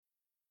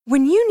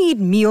When you need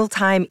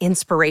mealtime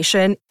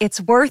inspiration,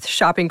 it's worth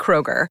shopping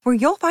Kroger, where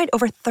you'll find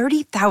over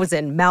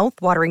 30,000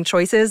 mouth-watering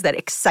choices that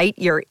excite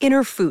your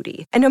inner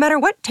foodie. And no matter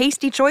what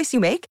tasty choice you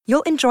make,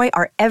 you'll enjoy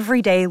our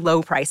everyday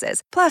low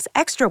prices, plus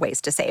extra ways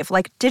to save,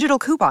 like digital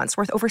coupons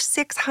worth over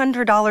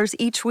 $600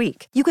 each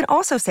week. You can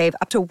also save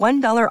up to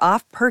 $1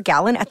 off per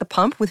gallon at the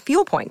pump with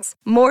fuel points.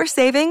 More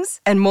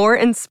savings and more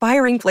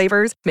inspiring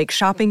flavors make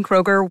shopping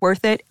Kroger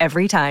worth it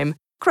every time.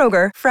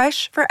 Kroger,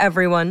 fresh for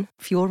everyone.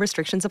 Fuel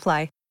restrictions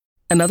apply.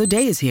 Another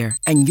day is here,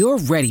 and you're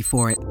ready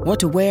for it. What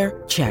to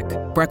wear? Check.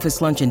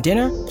 Breakfast, lunch, and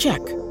dinner? Check.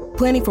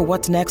 Planning for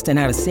what's next and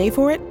how to save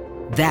for it?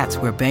 That's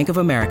where Bank of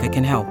America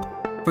can help.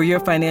 For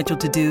your financial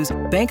to-dos,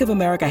 Bank of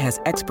America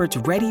has experts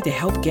ready to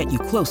help get you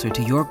closer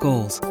to your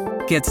goals.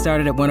 Get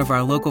started at one of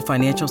our local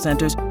financial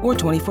centers or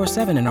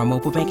 24/7 in our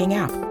mobile banking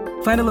app.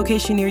 Find a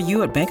location near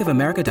you at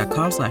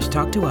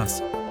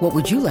bankofamerica.com/talktous. What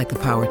would you like the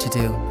power to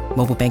do?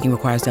 Mobile banking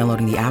requires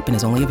downloading the app and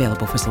is only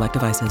available for select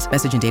devices.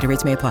 Message and data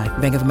rates may apply.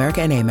 Bank of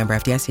America NA, member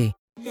FDIC.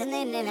 Hey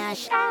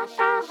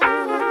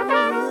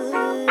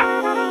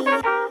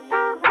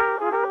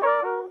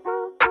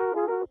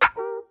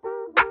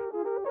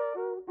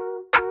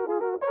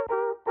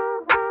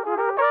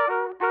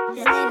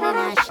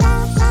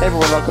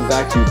everyone, welcome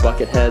back to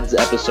Bucketheads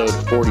episode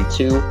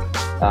 42.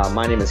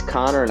 My name is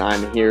Connor and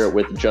I'm here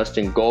with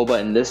Justin Golba,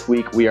 and this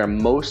week we are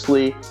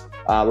mostly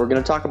we're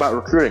going to talk about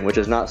recruiting, which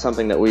is not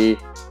something that we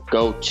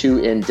go too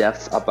in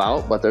depth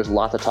about, but there's a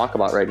lot to talk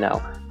about right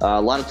now.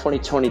 A lot of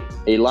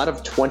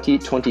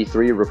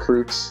 2023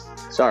 recruits,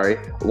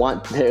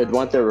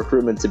 want their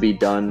recruitment to be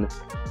done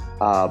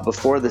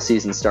before the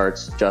season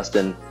starts,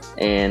 Justin,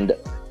 and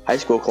high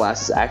school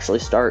classes actually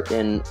start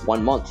in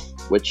 1 month,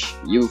 which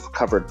you've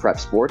covered prep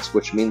sports,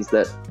 which means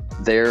that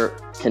their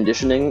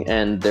conditioning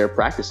and their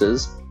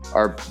practices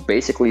are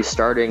basically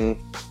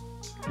starting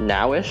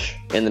now-ish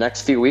in the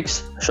next few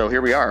weeks. So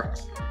here we are.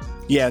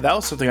 Yeah, that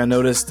was something I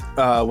noticed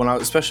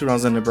especially when I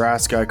was in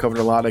Nebraska. I covered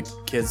a lot of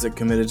kids that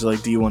committed to like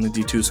D1 and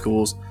D2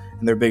 schools,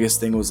 and their biggest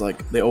thing was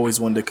like they always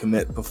wanted to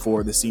commit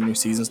before the senior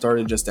season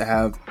started, just to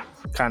have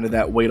kind of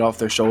that weight off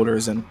their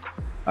shoulders. And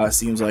it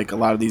seems like a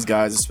lot of these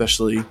guys,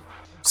 especially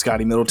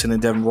Scotty Middleton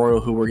and Devin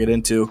Royal, who we'll get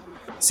into,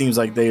 seems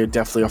like they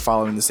definitely are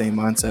following the same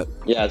mindset.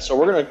 Yeah,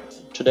 so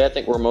today I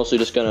think we're mostly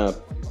just gonna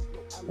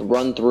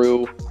run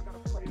through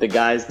the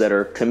guys that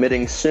are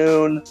committing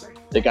soon,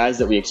 the guys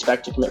that we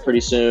expect to commit pretty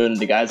soon,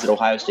 the guys that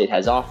Ohio State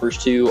has offers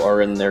to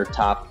or in their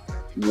top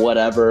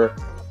whatever.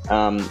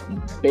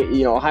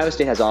 Ohio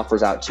State has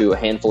offers out to a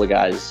handful of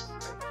guys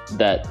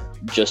that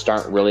just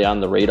aren't really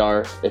on the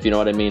radar, if you know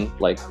what I mean.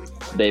 Like,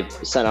 they've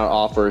sent out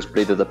offers, but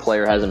either the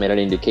player hasn't made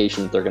any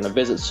indication that they're going to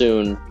visit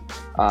soon,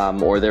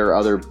 or there are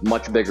other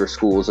much bigger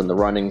schools in the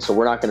running. So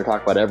we're not going to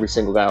talk about every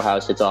single guy Ohio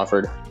State's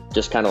offered,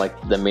 just kind of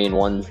like the main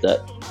ones that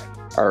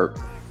are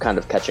kind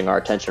of catching our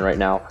attention right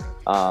now.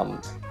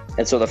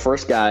 And so the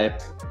first guy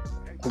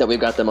that we've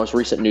got the most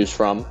recent news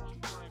from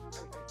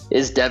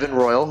is Devin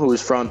Royal, who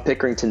is from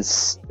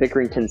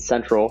Pickerington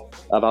Central,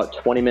 about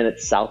 20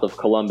 minutes south of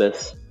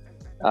Columbus.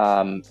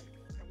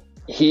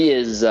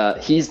 He's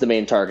the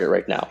main target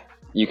right now.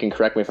 You can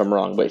correct me if I'm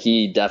wrong, but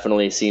he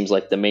definitely seems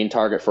like the main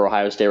target for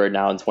Ohio State right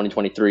now in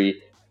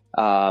 2023.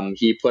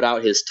 He put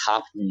out his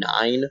top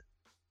 9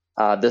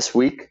 this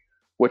week,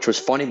 which was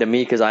funny to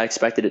me because I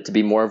expected it to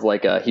be more of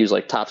like he was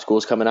like top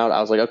schools coming out. I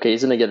was like, okay,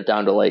 he's going to get it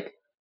down to like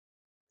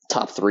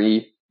top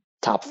 3,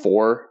 top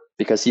 4,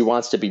 because he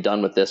wants to be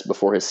done with this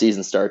before his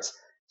season starts.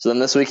 So then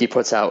this week he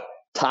puts out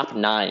top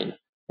 9,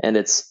 and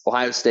it's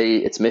Ohio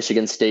State, it's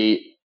Michigan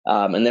State,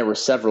 and there were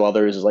several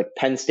others like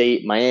Penn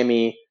State,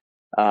 Miami,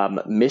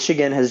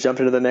 Michigan has jumped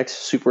into the mix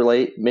super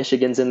late.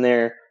 Michigan's in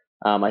there.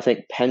 I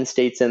think Penn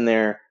State's in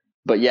there.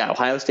 But yeah,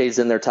 Ohio State's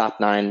in their top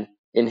 9,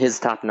 in his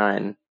top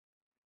 9,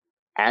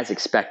 as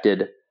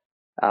expected.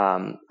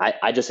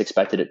 I just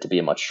expected it to be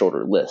a much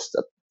shorter list.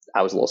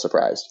 I was a little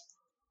surprised.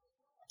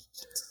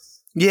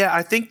 Yeah,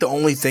 I think the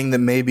only thing that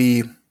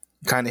maybe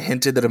kind of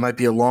hinted that it might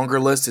be a longer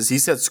list is he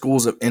said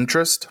schools of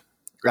interest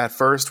at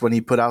first when he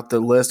put out the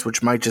list,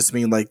 which might just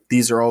mean like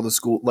these are all the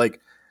school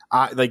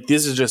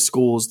this is just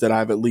schools that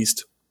I've at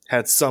least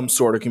had some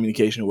sort of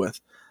communication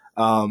with,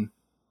 and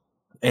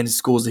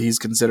schools that he's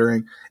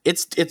considering.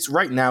 It's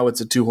right now it's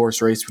a 2-horse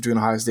race between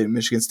Ohio State and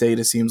Michigan State.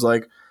 It seems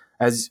like,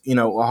 as you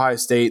know, Ohio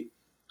State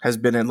has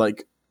been in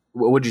like,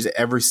 what would you say,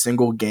 every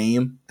single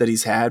game that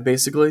he's had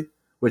basically,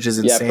 which is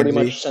insanity. Yeah,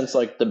 pretty much since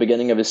like the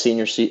beginning of his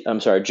junior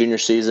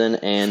season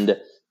and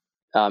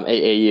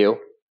AAU.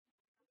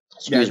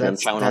 Excuse me, I'm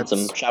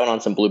chowing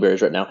on some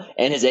blueberries right now.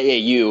 And his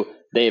AAU,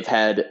 they've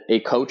had a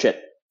coach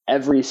at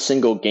every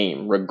single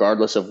game,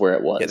 regardless of where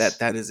it was. Yeah,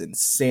 that is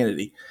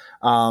insanity.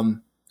 I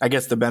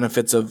guess the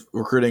benefits of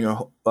recruiting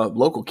a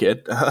local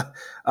kid.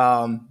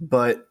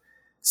 But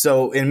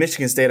so in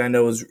Michigan State, I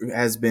know it's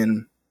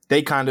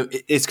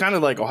kind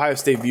of like Ohio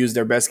State views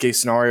their best case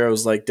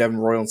scenarios like Devin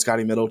Royal and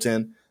Scotty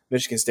Middleton.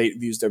 Michigan State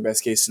views their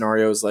best case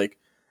scenarios like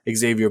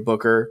Xavier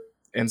Booker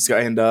and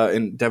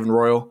Devin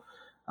Royal.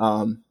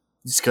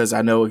 Just because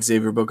I know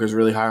Xavier Booker is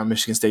really high on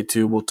Michigan State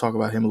too. We'll talk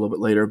about him a little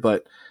bit later.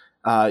 But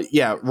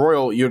Yeah,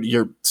 Royal,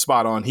 you're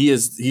spot on.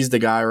 He's the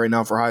guy right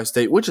now for Ohio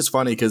State, which is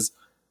funny because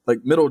like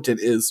Middleton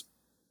is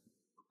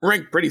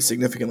ranked pretty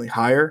significantly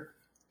higher.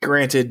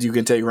 Granted, you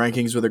can take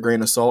rankings with a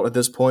grain of salt at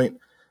this point,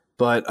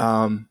 but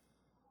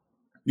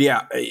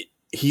yeah,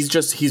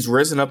 he's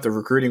risen up the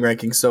recruiting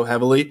rankings so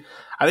heavily.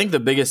 I think the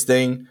biggest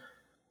thing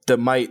that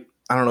might,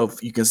 I don't know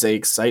if you can say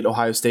excite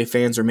Ohio State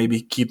fans or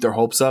maybe keep their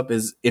hopes up,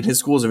 is in his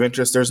schools of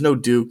interest. There's no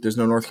Duke, there's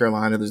no North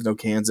Carolina, there's no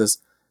Kansas.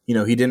 He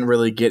didn't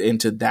really get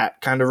into that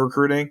kind of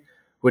recruiting,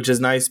 which is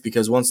nice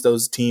because once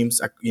those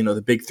teams,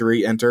 the big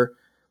three enter,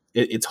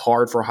 it's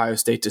hard for Ohio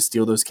State to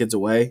steal those kids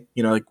away.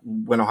 Like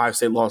when Ohio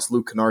State lost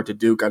Luke Kennard to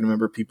Duke, I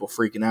remember people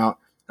freaking out.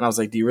 And I was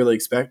like, do you really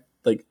expect?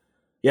 Like,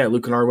 yeah,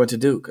 Luke Kennard went to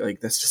Duke. Like,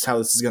 that's just how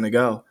this is going to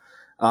go.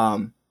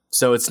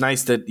 So it's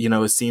nice that,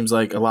 it seems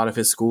like a lot of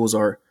his schools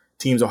are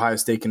teams Ohio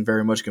State can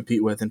very much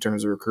compete with in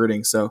terms of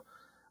recruiting. So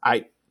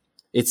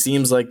it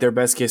seems like their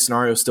best case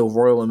scenario is still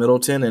Royal and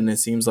Middleton, and it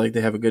seems like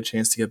they have a good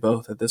chance to get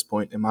both at this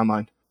point in my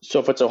mind.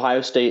 So if it's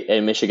Ohio State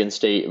and Michigan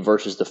State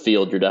versus the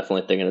field, you're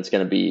definitely thinking it's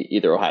going to be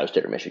either Ohio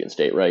State or Michigan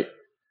State, right?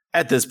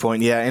 At this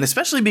point, yeah, and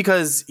especially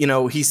because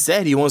he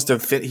said he wants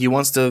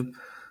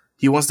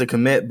to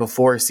commit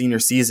before his senior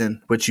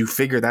season, which you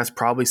figure that's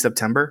probably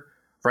September,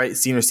 right?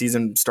 Senior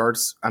season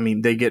starts. I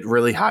mean, they get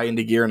really high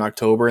into gear in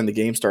October, and the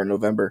games start in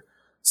November.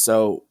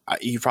 So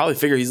you probably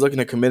figure he's looking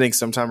at committing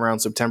sometime around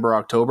September,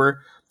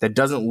 October. That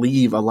doesn't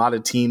leave a lot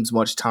of teams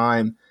much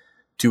time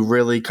to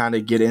really kind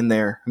of get in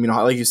there. I mean,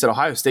 like you said,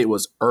 Ohio State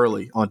was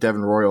early on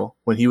Devin Royal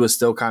when he was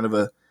still kind of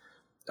a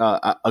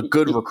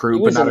good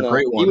recruit, but not a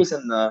great one. He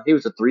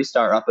was a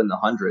 3-star up in the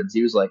hundreds.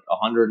 He was like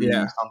 100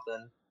 and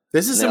something.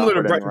 This is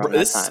similar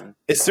to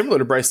it's similar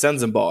to Bryce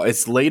Sensabaugh.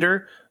 It's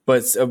later,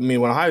 but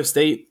when Ohio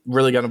State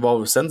really got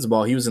involved with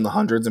Sensabaugh, he was in the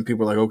hundreds, and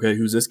people were like, okay,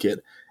 who's this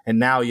kid? And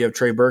now you have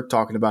Trey Burke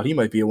talking about he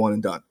might be a one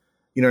and done.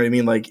 You know what I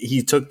mean? Like,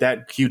 he took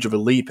that huge of a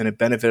leap, and it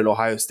benefited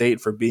Ohio State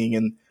for being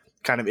in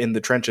the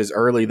trenches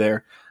early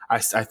there. I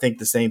think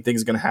the same thing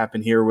is going to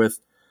happen here with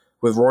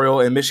Royal,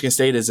 and Michigan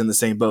State is in the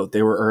same boat.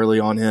 They were early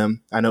on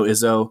him. I know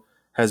Izzo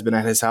has been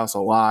at his house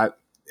a lot,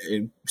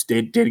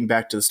 dating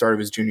back to the start of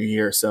his junior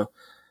year. So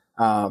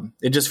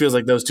it just feels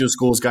like those two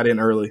schools got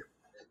in early.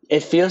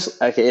 It feels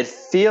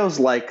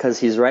like because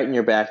he's right in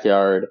your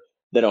backyard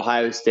that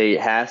Ohio State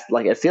has,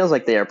 like, it feels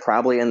like they are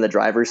probably in the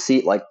driver's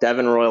seat. Like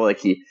Devin Royal, like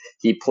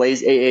he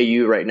plays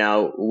AAU right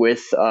now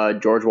with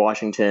George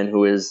Washington,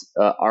 who is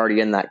already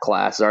in that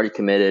class, is already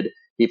committed.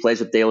 He plays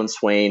with Dalen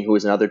Swain, who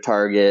is another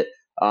target.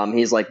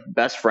 He's like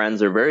best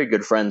friends or very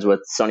good friends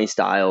with Sonny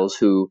Styles,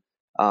 who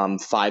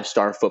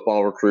 5-star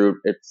football recruit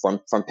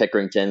from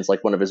Pickerington's,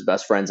 like one of his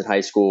best friends in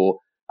high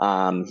school.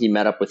 He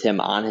met up with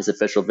him on his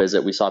official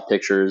visit. We saw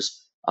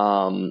pictures.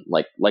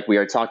 Like we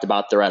already talked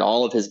about, they're at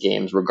all of his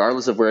games,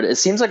 regardless of where it is.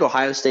 It seems like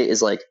Ohio State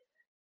is like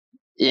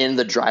in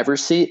the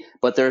driver's seat,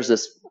 but there's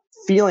this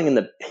feeling in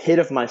the pit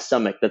of my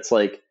stomach that's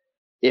like,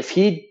 if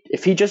he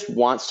just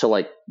wants to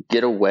like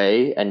get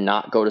away and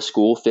not go to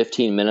school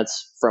 15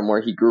 minutes from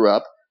where he grew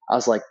up, I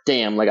was like,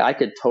 damn, like I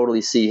could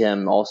totally see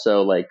him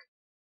also like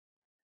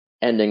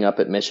ending up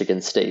at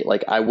Michigan State.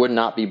 Like, I would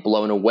not be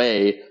blown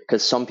away,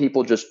 because some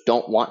people just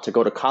don't want to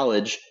go to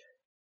college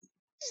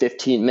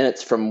 15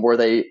 minutes from where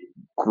they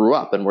grew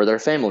up and where their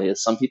family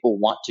is. Some people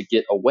want to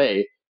get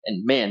away,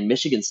 and man,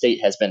 Michigan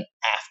State has been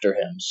after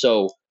him.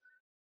 So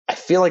I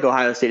feel like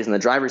Ohio State is in the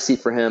driver's seat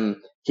for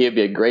him. He would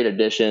be a great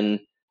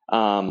addition.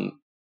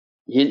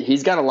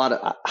 He's got a lot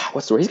of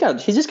what's the word?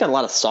 He's just got a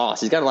lot of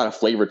sauce. He's got a lot of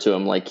flavor to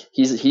him. Like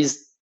he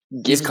gives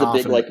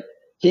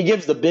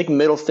the big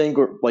middle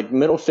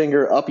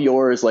finger up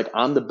yours, like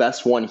I'm the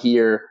best one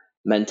here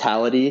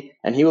mentality,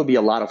 and he will be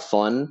a lot of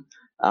fun.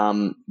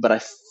 But I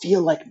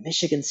feel like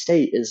Michigan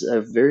State is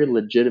a very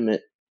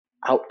legitimate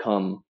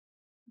outcome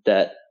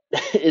that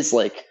is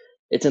like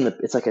it's in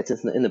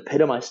the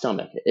pit of my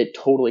stomach. It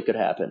totally could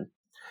happen.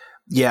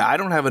 Yeah, I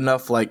don't have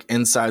enough like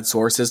inside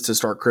sources to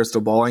start crystal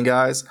balling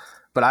guys,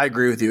 but I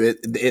agree with you.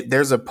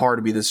 There's a part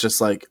of me that's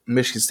just like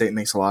Michigan State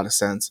makes a lot of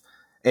sense,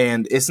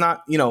 and it's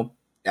not,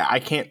 I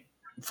can't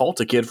fault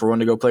a kid for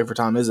wanting to go play for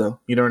Tom Izzo.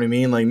 You know what I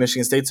mean? Like,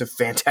 Michigan State's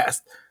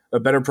a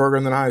better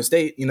program than Ohio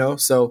State.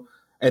 So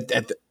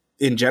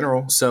in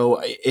general,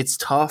 so it's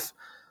tough.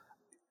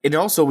 And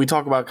also, we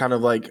talk about kind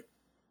of like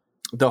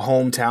the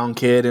hometown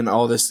kid and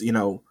all this.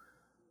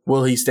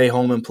 Will he stay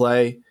home and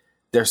play?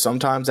 There's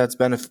sometimes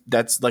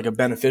that's like a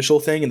beneficial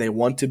thing, and they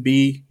want to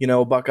be,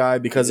 a Buckeye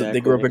because they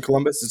grew up in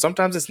Columbus. And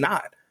sometimes it's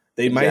not.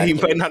 He might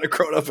not have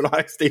grown up an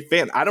Ohio State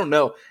fan. I don't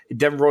know.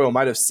 Devin Royal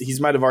might have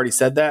already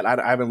said that.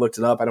 I haven't looked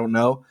it up. I don't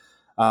know.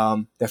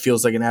 That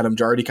feels like an Adam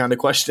Jardy kind of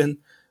question,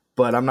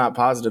 but I'm not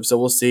positive. So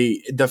we'll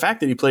see. The fact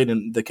that he played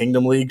in the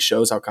Kingdom League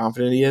shows how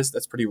confident he is.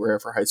 That's pretty rare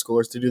for high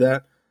schoolers to do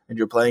that. And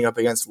you're playing up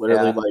against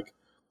literally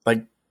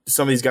like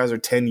some of these guys are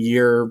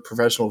 10-year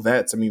professional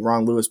vets. I mean,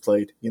 Ron Lewis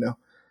played,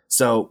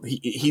 So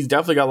he's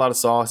definitely got a lot of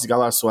sauce. He's got a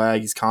lot of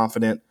swag. He's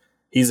confident.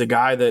 He's a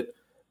guy that,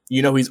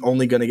 he's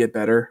only going to get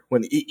better.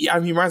 He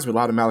reminds me a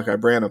lot of Malachi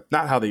Branham.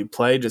 Not how they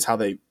play, just how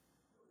they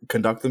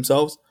conduct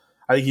themselves.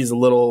 I think he's a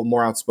little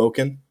more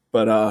outspoken,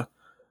 but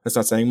That's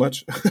not saying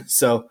much.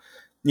 So,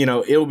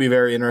 it'll be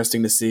very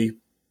interesting to see.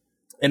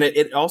 And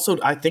it also,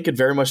 I think it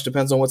very much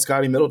depends on what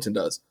Scotty Middleton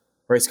does,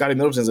 right? Scotty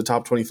Middleton's a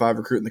top 25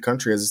 recruit in the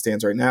country as it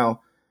stands right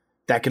now.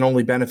 That can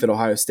only benefit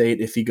Ohio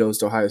State if he goes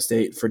to Ohio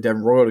State. For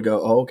Devin Royal to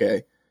go, oh,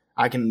 okay,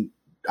 I can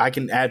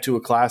add to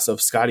a class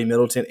of Scotty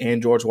Middleton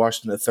and George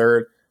Washington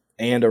III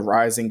and a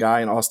rising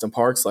guy in Austin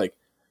Parks. Like,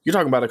 you're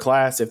talking about a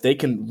class, if they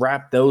can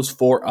wrap those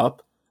four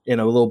up in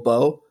a little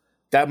bow,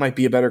 that might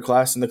be a better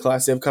class than the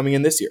class they have coming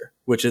in this year,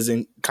 which is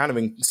kind of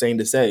insane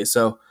to say.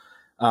 So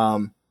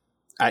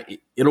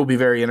it'll be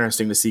very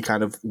interesting to see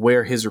kind of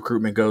where his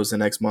recruitment goes the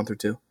next month or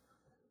two.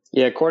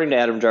 Yeah, according to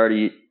Adam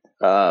Jardy,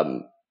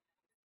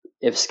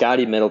 if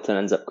Scotty Middleton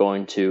ends up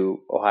going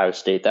to Ohio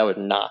State, that would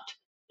not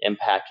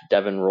impact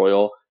Devin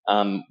Royal.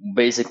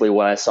 Basically,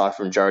 what I saw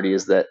from Jardy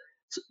is that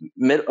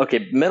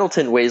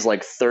Middleton weighs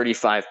like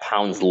 35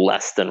 pounds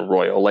less than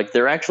Royal. Like,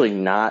 they're really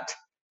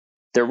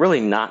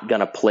not going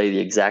to play the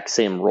exact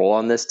same role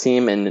on this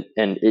team. And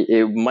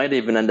it might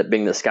even end up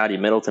being that Scotty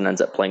Middleton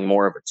ends up playing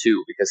more of a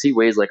two because he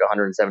weighs like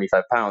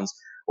 175 pounds,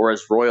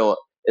 whereas Royal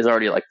is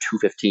already like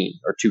 215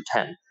 or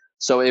 210.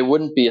 So it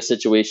wouldn't be a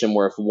situation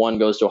where if one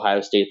goes to Ohio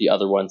State, the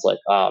other one's like,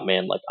 oh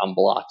man, like I'm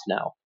blocked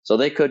now. So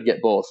they could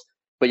get both.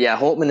 But yeah,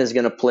 Holtmann is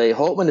going to play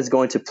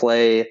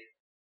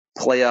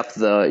up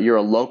you're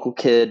a local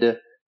kid.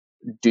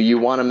 Do you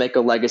want to make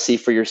a legacy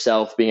for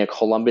yourself being a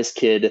Columbus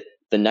kid,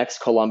 the next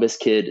Columbus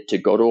kid to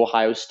go to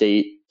Ohio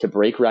State, to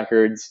break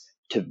records,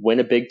 to win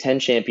a Big Ten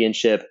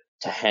championship,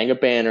 to hang a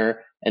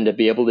banner, and to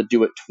be able to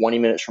do it 20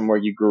 minutes from where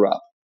you grew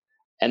up?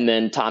 And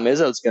then Tom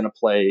Izzo's going to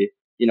play,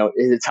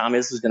 Tom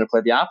Izzo's going to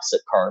play the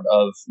opposite card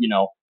of, you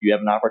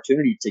have an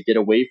opportunity to get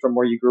away from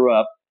where you grew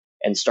up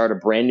and start a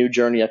brand new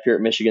journey up here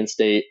at Michigan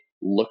State.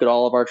 Look at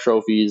all of our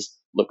trophies,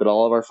 look at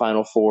all of our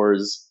Final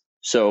Fours.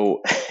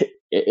 So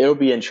it'll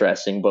be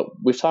interesting, but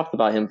we've talked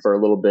about him for a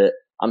little bit.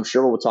 I'm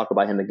sure we'll talk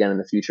about him again in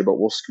the future, but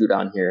we'll scoot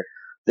on here.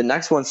 The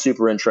next one's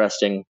super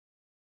interesting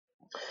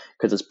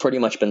because it's pretty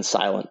much been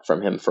silent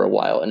from him for a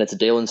while, and it's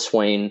Dalen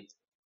Swain.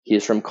 He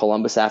is from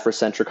Columbus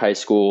Afrocentric High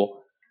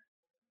School.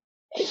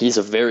 He's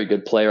a very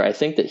good player. I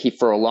think that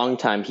for a long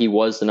time, he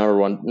was the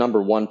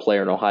number one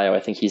player in Ohio. I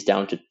think he's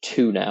down to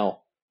 2 now.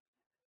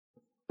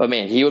 But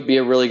man, he would be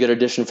a really good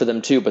addition for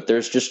them too. But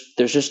there's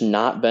just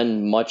not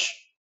been much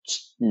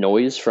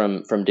noise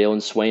from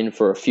Dalen Swain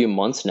for a few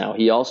months now.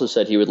 He also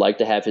said he would like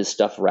to have his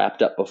stuff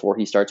wrapped up before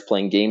he starts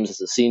playing games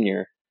as a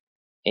senior.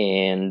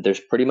 And there's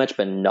pretty much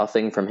been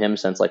nothing from him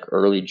since like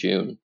early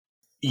June.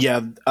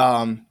 Yeah,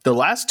 the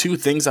last 2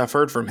 things I've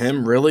heard from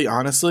him, really,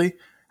 honestly,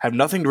 have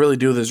nothing to really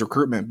do with his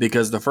recruitment,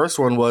 because the first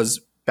one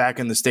was back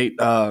in the state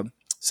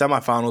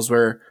semifinals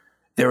where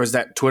there was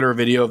that Twitter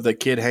video of the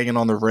kid hanging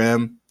on the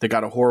rim that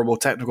got a horrible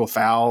technical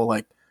foul,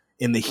 like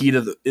in the heat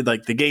of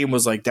the game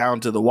was like down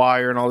to the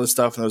wire and all this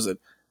stuff. And there was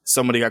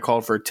somebody got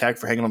called for a tech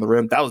for hanging on the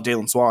rim. That was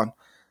Dalen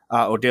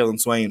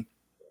Swain.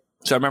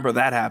 So I remember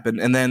that happened.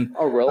 And then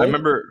I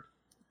remember,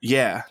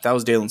 that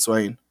was Dalen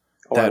Swain.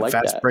 That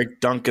fast break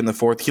dunk in the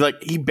fourth.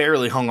 He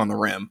barely hung on the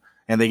rim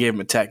and they gave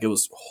him a tech. It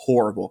was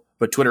horrible,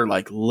 but Twitter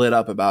lit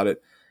up about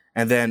it.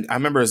 And then I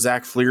remember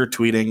Zach Fleer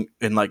tweeting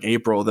in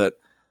April that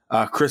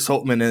Chris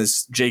Holtmann and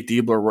Jake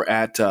Diebler were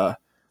at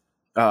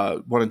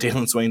one of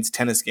Dalen Swain's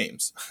tennis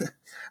games,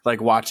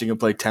 watching him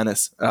play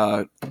tennis.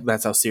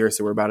 That's how serious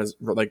they were about his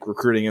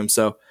recruiting him.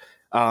 So,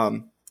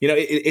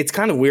 it's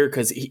kind of weird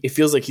because it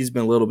feels like he's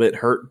been a little bit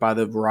hurt by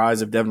the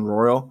rise of Devin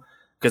Royal,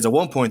 because at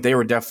one point they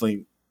were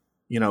definitely,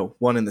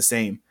 one and the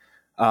same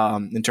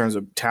in terms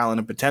of talent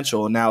and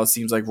potential. And now it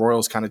seems like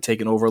Royal's kind of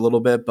taken over a little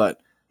bit, but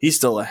he's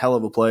still a hell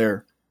of a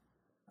player.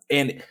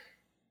 And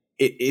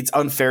it's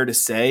unfair to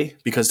say,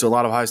 because to a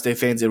lot of Ohio State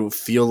fans, it will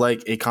feel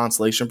like a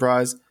consolation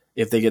prize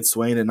if they get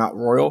Swain and not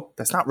Royal.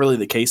 That's not really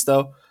the case,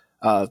 though.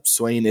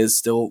 Swain is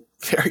still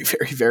very,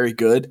 very, very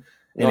good.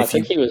 And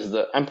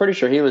I'm pretty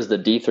sure he was the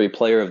D3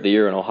 player of the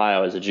year in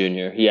Ohio as a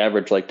junior. He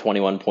averaged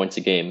 21 points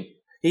a game.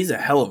 He's a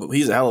hell of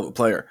a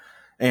player.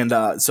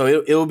 And so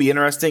it will be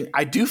interesting.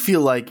 I do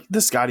feel like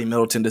the Scotty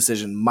Middleton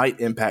decision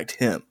might impact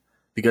him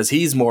because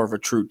he's more of a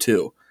true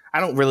 2. I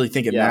don't really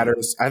think it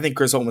matters. I think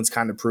Chris Holtmann's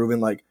kind of proven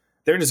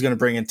they're just going to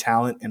bring in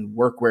talent and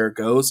work where it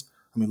goes.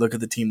 I mean, look at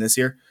the team this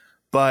year.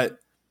 But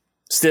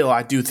still,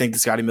 I do think the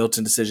Scotty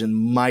Middleton decision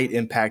might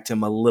impact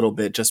him a little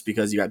bit, just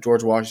because you got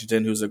George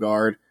Washington, who's a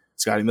guard.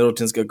 Scotty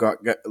Middleton's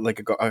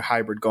a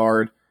hybrid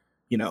guard.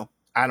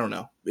 I don't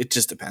know. It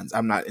just depends.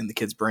 I'm not in the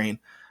kid's brain.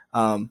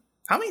 How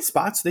many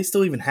spots do they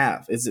still even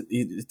have? Is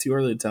it too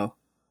early to tell?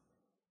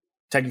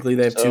 Technically,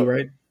 they have 2,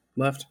 right,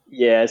 left?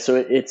 Yeah,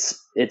 so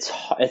it's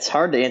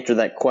hard to answer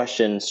that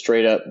question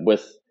straight up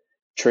with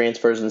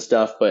transfers and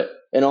stuff,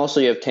 and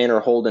also you have Tanner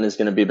Holden is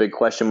going to be a big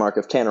question mark.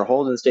 If Tanner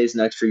Holden stays an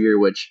extra year,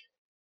 which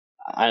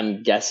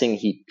I'm guessing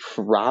he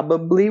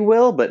probably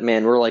will, but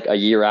man, we're a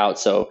year out,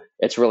 so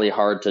it's really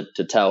hard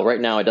to tell.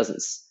 Right now, it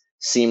doesn't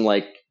seem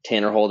like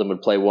Tanner Holden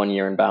would play 1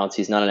 year and bounce.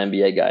 He's not an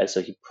NBA guy,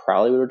 so he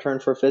probably would return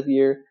for a 5th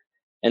year.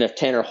 And if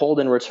Tanner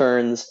Holden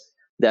returns,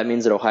 that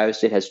means that Ohio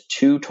State has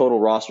 2 total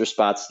roster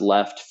spots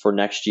left for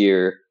next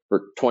year,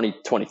 for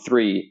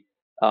 2023.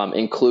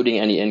 including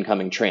any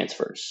incoming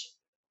transfers.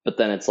 But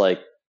then it's like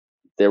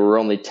there were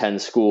only 10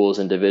 schools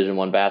in Division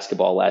I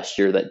basketball last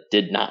year that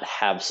did not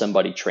have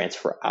somebody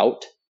transfer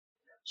out.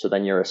 So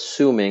then you're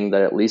assuming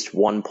that at least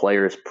one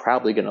player is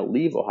probably going to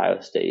leave Ohio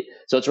State.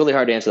 So it's really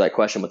hard to answer that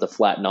question with a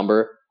flat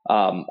number.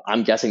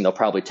 I'm guessing they'll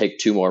probably take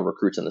 2 more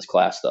recruits in this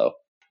class, though.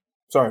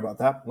 Sorry about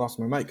that. Lost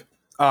my mic.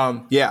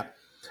 And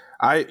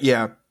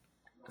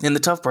the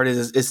tough part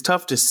is it's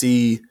tough to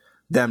see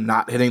them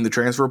not hitting the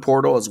transfer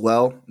portal as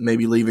well,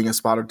 maybe leaving a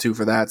spot or 2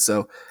 for that.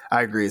 So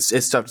I agree.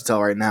 It's tough to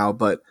tell right now,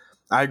 but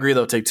I agree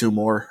they'll take 2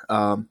 more.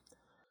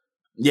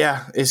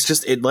 It's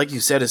just like you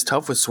said, it's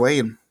tough with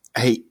Swain.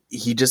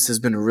 He just has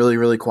been really,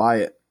 really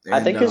quiet. And,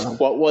 I think his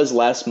quote was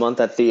last month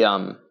at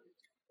the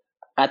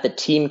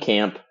team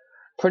camp.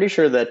 Pretty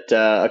sure that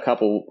a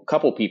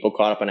couple people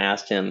caught up and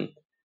asked him,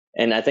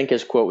 and I think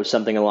his quote was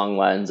something along the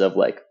lines of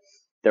like,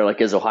 they're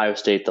like, is Ohio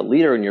State the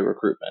leader in your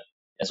recruitment?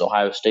 Is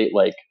Ohio State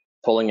like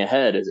pulling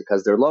ahead? Is it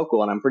because they're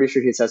local? And I'm pretty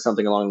sure he said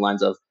something along the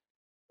lines of,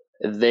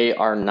 they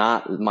are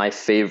not my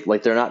favorite,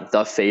 like they're not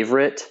the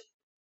favorite,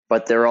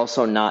 but they're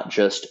also not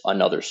just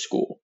another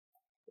school.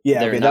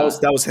 Yeah,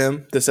 that was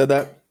him that said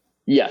that?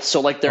 Yeah,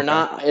 so like they're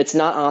not, it's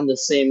not on the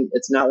same,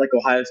 it's not like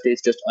Ohio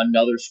State's just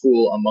another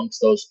school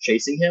amongst those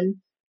chasing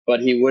him,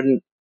 but he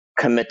wouldn't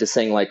commit to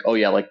saying like, oh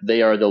yeah, like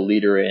they are the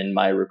leader in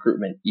my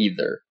recruitment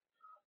either.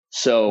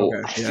 So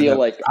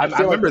I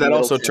remember that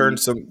also turned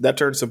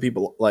some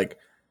people like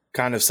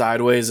kind of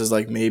sideways as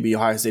like maybe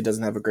Ohio State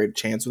doesn't have a great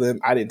chance with him.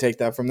 I didn't take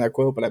that from that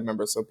quote, but I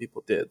remember some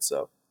people did.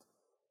 So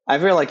I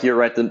feel like you're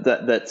right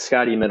that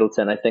Scotty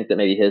Middleton, I think that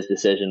maybe his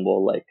decision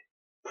will like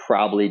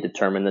probably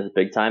determine this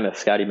big time. If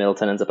Scotty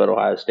Middleton ends up at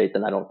Ohio State,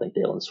 then I don't think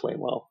Dalen Swain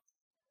will.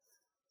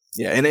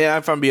 Yeah, and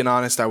if I'm being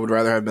honest, I would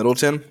rather have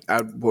Middleton.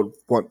 I would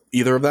want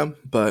either of them,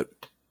 but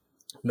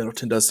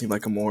Middleton does seem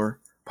like a more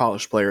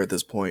polished player at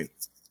this point.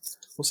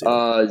 We'll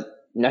see.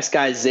 Next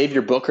guy is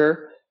Xavier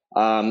Booker.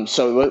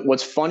 So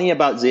what's funny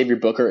about Xavier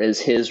Booker is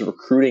his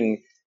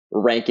recruiting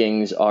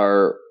rankings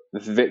are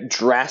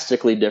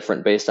drastically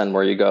different based on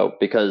where you go.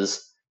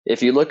 Because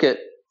if you look at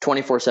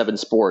 24/7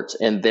 Sports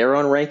and their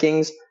own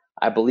rankings,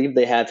 I believe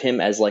they have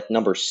him as like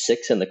number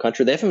 6 in the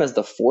country. They have him as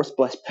the 4th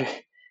best,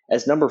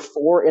 as number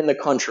 4 in the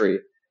country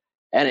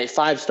and a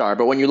 5-star.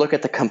 But when you look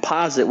at the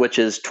composite, which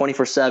is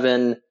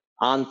 24/7,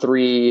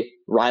 On3,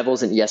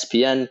 Rivals, and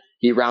ESPN,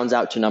 he rounds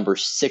out to number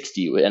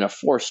 60 and a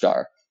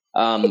 4-star.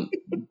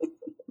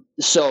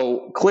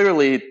 So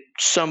clearly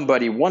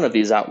one of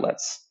these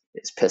outlets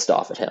is pissed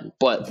off at him.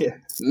 But yeah.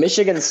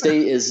 Michigan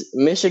State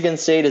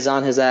is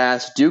on his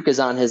ass. Duke is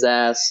on his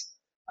ass.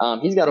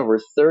 He's got over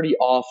 30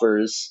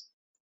 offers,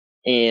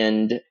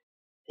 and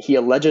he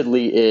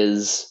allegedly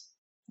is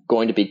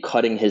going to be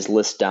cutting his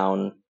list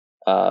down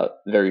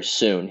very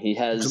soon. He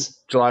has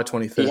July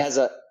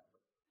 25th.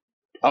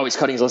 He's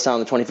cutting his list down on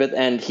the 25th,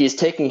 and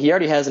he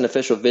already has an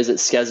official visit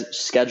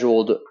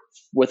scheduled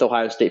with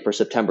Ohio State for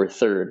September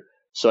 3rd.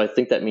 So I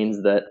think that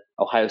means that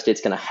Ohio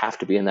State's going to have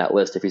to be in that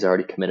list if he's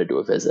already committed to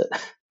a visit.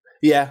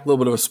 Yeah, a little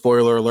bit of a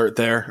spoiler alert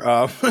there.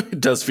 It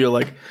does feel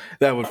like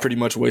that would pretty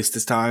much waste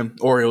his time,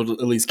 or he'll at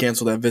least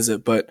cancel that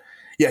visit. But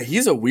yeah,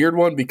 he's a weird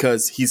one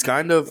because he's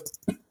kind of,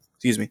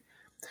 he's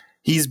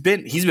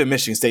been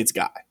Michigan State's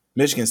guy.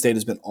 Michigan State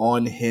has been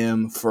on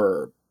him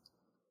for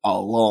a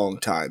long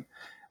time.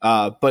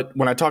 But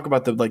when I talk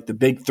about the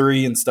big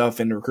 3 and stuff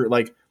and recruit,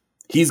 like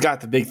he's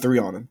got the big 3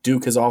 on him.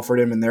 Duke has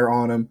offered him and they're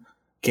on him.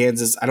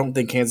 Kansas, I don't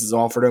think Kansas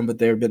offered him, but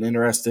they've been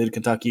interested.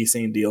 Kentucky,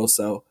 same deal.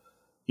 So,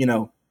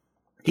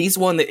 he's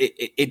one that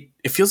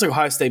it feels like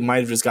Ohio State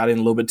might have just got in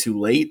a little bit too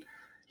late.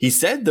 He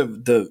said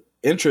the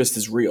interest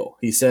is real.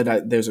 He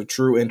said there's a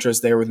true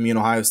interest there with me in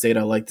Ohio State.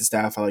 I like the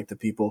staff. I like the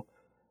people.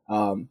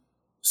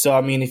 So, I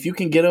mean, if you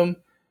can get him,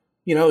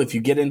 if you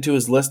get into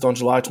his list on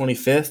July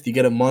 25th, you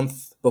get a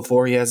month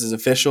before he has his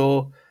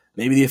official,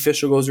 maybe the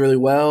official goes really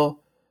well.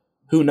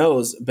 Who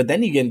knows? But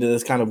then you get into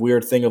this kind of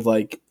weird thing of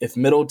like, if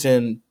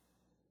Middleton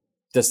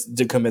just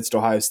commits to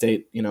Ohio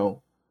State,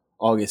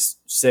 August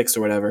 6th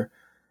or whatever,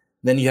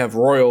 then you have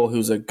Royal,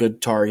 who's a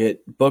good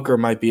target. Booker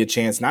might be a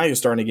chance. Now you're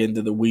starting to get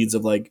into the weeds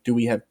of like, do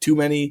we have too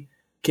many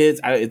kids?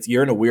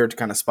 You're in a weird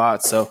kind of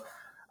spot. So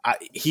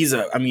he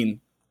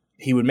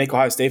would make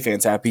Ohio State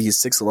fans happy.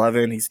 He's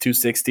 6'11", he's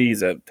 260,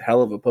 he's a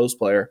hell of a post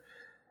player.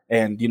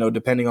 And,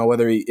 depending on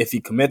if he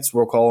commits,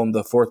 we'll call him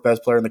the 4th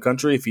best player in the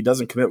country. If he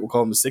doesn't commit, we'll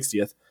call him the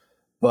 60th.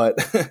 But,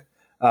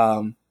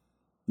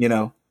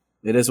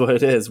 it is what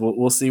it is.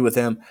 We'll see with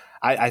him.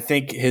 I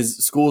think his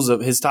schools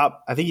of his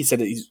top, I think he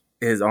said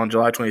is on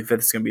July 25th,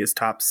 it's going to be his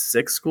top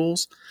 6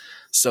 schools.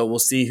 So we'll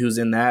see who's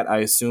in that. I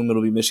assume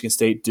it'll be Michigan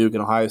State, Duke,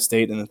 and Ohio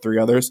State, and the 3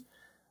 others.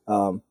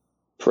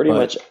 Pretty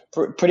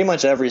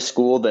much every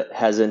school that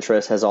has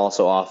interest has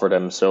also offered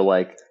him. So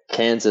like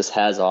Kansas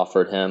has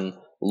offered him,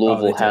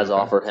 Louisville has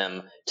offered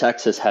him,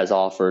 Texas has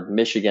offered,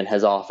 Michigan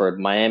has offered,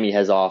 Miami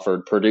has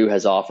offered, Purdue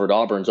has offered,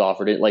 Auburn's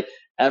offered it. Like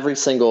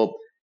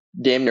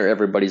damn near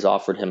everybody's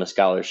offered him a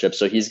scholarship.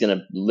 So he's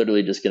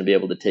literally just going to be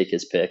able to take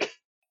his pick.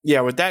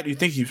 Yeah, with that, you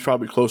think he's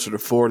probably closer to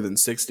 4 than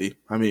 60.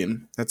 I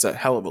mean, that's a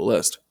hell of a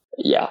list.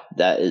 Yeah,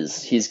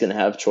 he's going to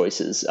have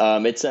choices.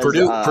 It says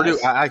Purdue.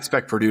 I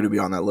expect Purdue to be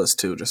on that list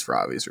too, just for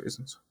obvious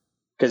reasons.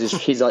 Because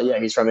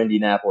he's from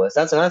Indianapolis.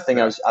 That's another thing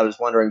I was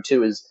wondering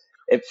too. Is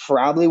it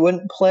probably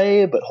wouldn't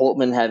play, but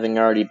Holtman, having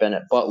already been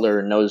at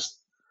Butler, knows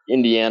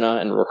Indiana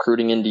and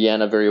recruiting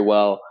Indiana very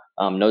well.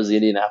 Knows the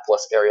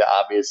Indianapolis area,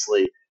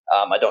 obviously.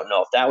 I don't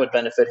know if that would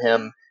benefit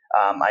him.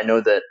 I know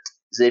that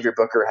Xavier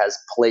Booker has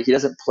played. He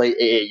doesn't play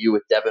AAU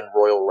with Devin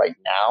Royal right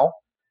now,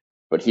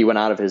 but he went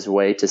out of his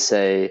way to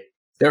say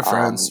they're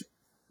friends.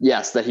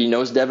 Yes, that he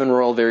knows Devin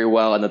Royal very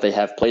well and that they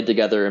have played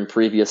together in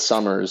previous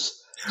summers.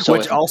 So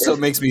which also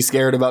makes me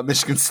scared about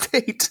Michigan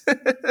State.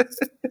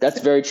 That's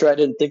very true. I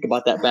didn't think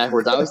about that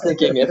backwards. I was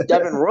thinking if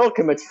Devin Royal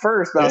commits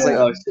first, but I was like,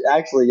 oh,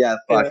 actually, yeah,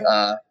 fuck.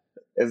 Yeah.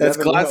 That's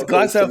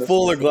glass half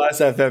full or glass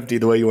half empty,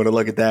 the way you want to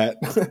look at that.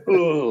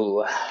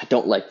 Ooh, I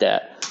don't like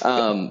that.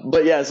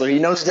 But yeah, so he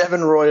knows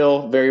Devin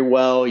Royal very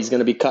well. He's going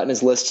to be cutting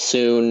his list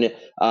soon.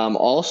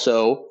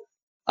 Also,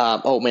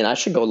 oh man, I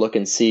should go look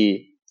and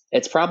see.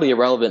 It's probably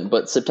irrelevant,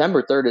 but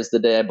September 3rd is the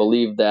day I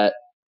believe that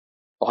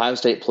Ohio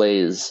State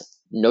plays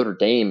Notre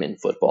Dame in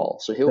football.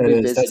 So he'll be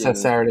visiting. That's that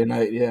Saturday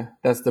night, yeah.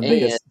 That's the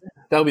biggest.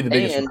 That'll be the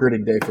biggest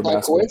recruiting day for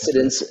basketball. By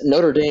coincidence,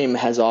 Notre Dame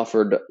has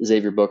offered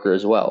Xavier Booker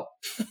as well.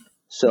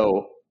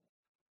 So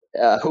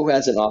who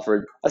hasn't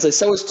offered? I say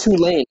so is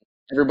Tulane.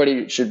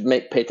 Everybody should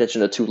pay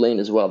attention to Tulane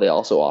as well. They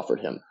also offered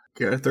him.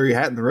 Yeah, throw your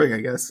hat in the ring,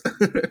 I guess.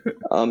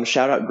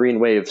 Shout out Green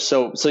Wave.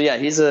 So yeah,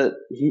 he's a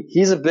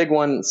big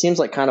one. Seems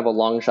like kind of a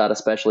long shot,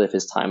 especially if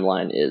his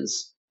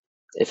timeline's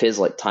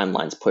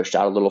pushed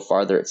out a little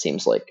farther. It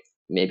seems like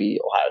maybe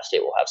Ohio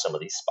State will have some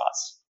of these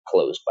spots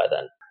closed by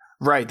then.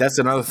 Right, that's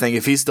another thing.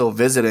 If he's still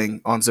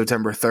visiting on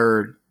September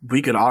 3rd,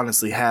 we could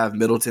honestly have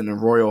Middleton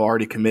and Royal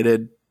already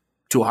committed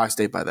to Ohio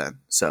State by then.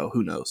 So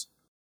who knows?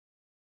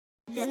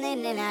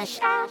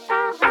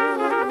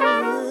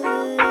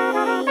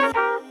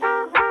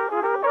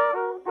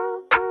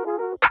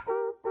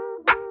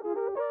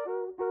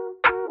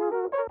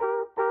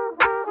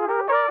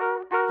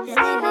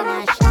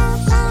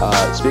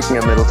 Speaking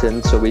of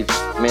Middleton, so we've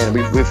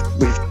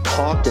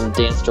talked and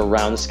danced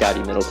around Scotty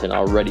Middleton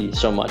already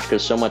so much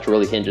because so much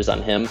really hinges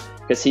on him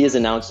because he is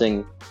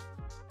announcing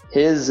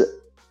his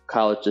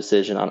college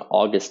decision on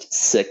August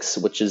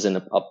 6th, which is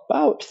in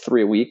about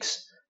 3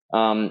 weeks.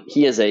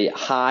 He is a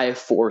high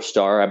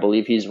 4-star. I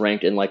believe he's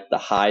ranked in like the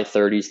high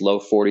 30s, low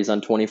 40s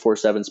on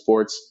 24/7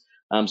 Sports.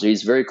 So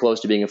he's very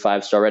close to being a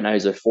 5-star. Right now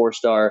he's a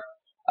 4-star.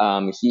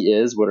 He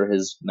is, what are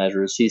his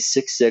measures? He's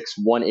 6'6",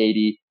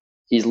 180.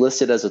 He's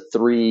listed as a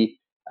 3.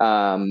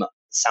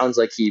 Sounds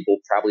like he will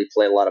probably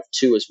play a lot of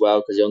 2 as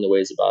well because he only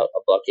weighs about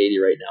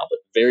 $180 right now. But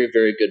very,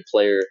 very good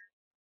player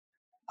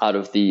out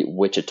of the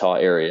Wichita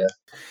area.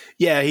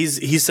 Yeah,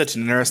 he's such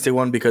an interesting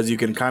one because you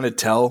can kind of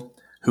tell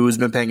who's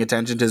been paying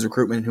attention to his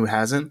recruitment and who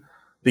hasn't.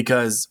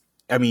 Because,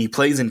 I mean, he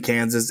plays in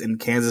Kansas, and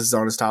Kansas is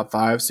on his top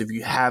 5. So if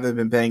you haven't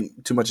been paying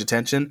too much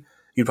attention,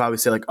 you'd probably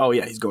say like, oh,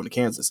 yeah, he's going to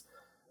Kansas.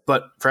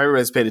 But for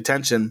everybody that's paid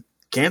attention,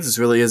 Kansas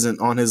really isn't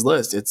on his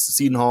list. It's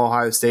Seton Hall,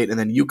 Ohio State, and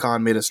then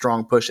UConn made a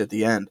strong push at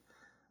the end.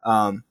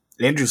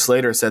 Andrew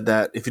Slater said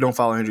that if you don't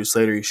follow Andrew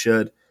Slater, you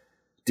should.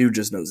 Dude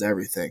just knows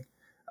everything.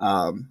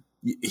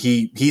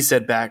 He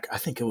said back, I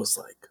think it was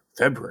like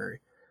February,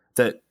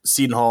 that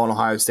Seton Hall and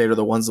Ohio State are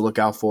the ones to look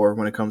out for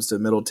when it comes to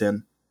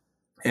Middleton,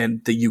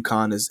 and the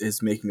UConn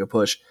is making a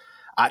push.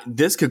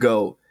 This could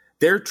go.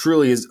 There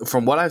truly is,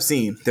 from what I've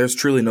seen, there's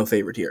truly no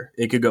favorite here.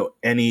 It could go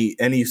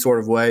any sort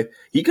of way.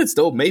 He could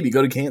still maybe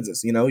go to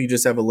Kansas. You know, you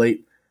just have a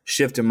late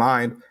shift in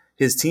mind.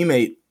 His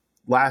teammate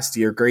last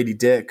year, Grady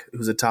Dick,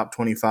 who's a top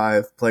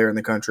 25 player in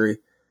the country,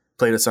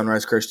 played at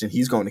Sunrise Christian.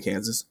 He's going to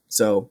Kansas.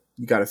 So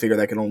you got to figure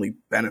that can only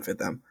benefit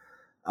them.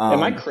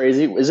 Am I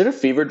crazy? Is it a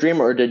fever dream,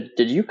 or did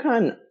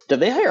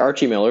they hire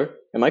Archie Miller?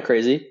 Am I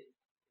crazy?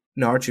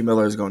 No, Archie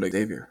Miller is going to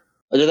Xavier.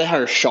 Or did they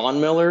hire Sean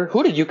Miller?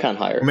 Who did UConn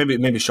hire? Or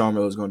maybe Sean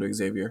Miller is going to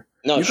Xavier.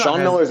 No, UConn Sean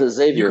Miller is at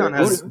Xavier.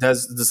 UConn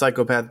has the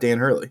psychopath Dan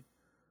Hurley.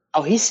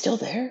 Oh, he's still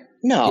there?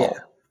 No.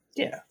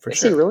 Yeah, for is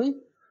sure. Is he really?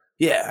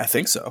 Yeah, I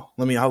think so.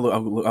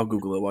 I'll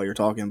Google it while you're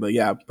talking. But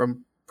yeah,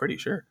 I'm pretty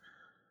sure.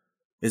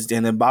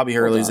 And then Bobby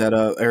Hurley's at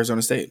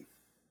Arizona State.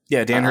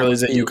 Yeah, Dan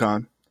Hurley's at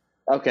UConn.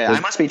 Okay, I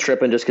must be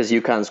tripping just because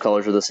UConn's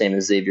colors are the same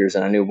as Xavier's,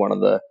 and I knew one of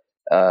the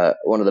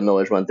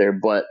Millers went there.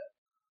 But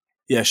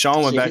yeah,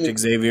 Sean went back to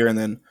Xavier, and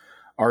then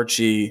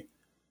Archie.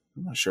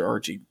 I'm not sure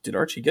did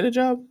Archie get a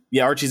job?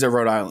 Yeah, Archie's at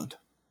Rhode Island.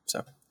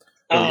 So.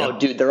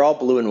 Dude, they're all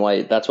blue and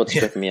white. That's what's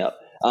tripping me up.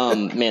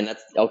 Man,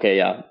 that's okay.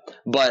 Yeah,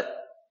 but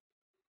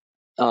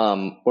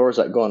where was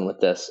I going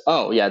with this?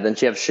 Oh yeah, then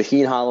you have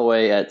Shaheen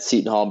Holloway at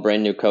Seton Hall.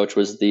 Brand new coach,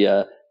 was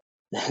the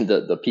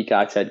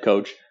Peacocks head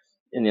coach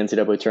in the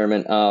NCAA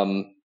tournament.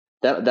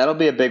 That'll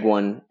be a big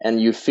one,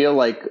 and you feel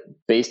like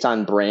based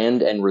on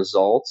brand and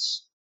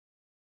results,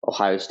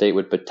 Ohio State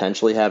would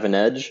potentially have an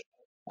edge,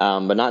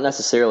 but not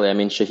necessarily. I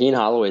mean, Shaheen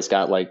Holloway's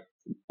got, like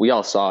we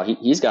all saw,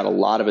 he's got a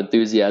lot of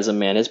enthusiasm,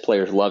 man. His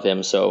players love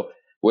him, so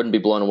wouldn't be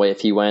blown away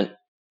if he went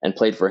and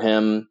played for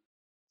him.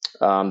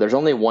 There's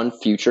only one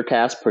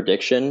FutureCast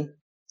prediction,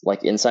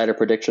 like insider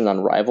prediction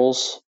on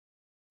Rivals,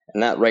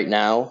 And that right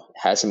now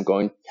has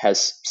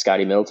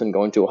Scotty Middleton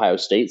going to Ohio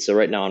State. So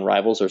right now on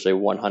Rivals, there's a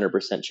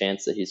 100%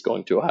 chance that he's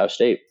going to Ohio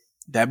State.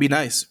 That'd be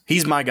nice.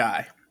 He's my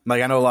guy.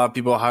 Like, I know a lot of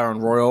people are higher on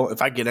Royal.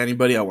 If I get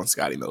anybody, I want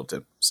Scotty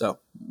Middleton. So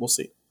we'll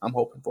see. I'm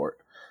hoping for it.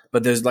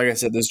 But like I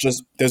said,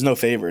 there's no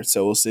favorites,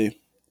 so we'll see.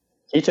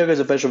 He took his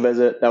official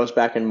visit. That was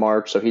back in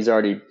March, so he's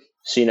already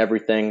seen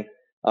everything.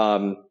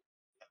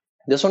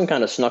 This one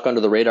kind of snuck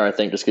under the radar, I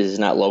think, just because he's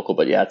not local.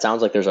 But yeah, it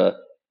sounds like there's a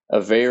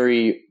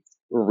very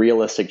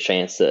realistic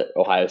chance that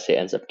Ohio State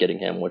ends up getting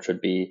him, which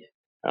would be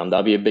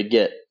that'll be a big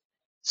get.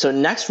 So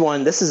next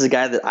one, this is a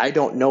guy that I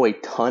don't know a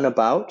ton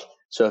about.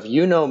 So if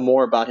you know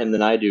more about him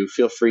than I do,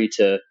 feel free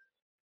to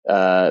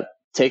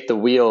take the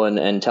wheel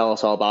and tell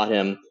us all about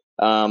him.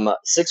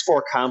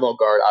 6'4" combo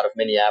guard out of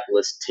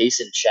Minneapolis,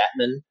 Tyson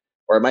Chapman,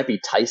 or it might be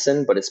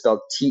Tyson, but it's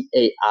spelled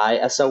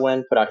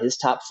Taison, put out his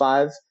top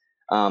 5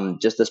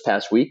 just this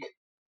past week.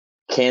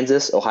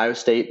 Kansas, Ohio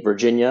State,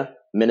 Virginia,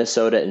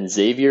 Minnesota, and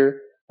Xavier.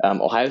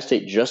 Ohio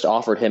State just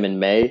offered him in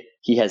May.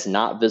 He has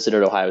not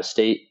visited Ohio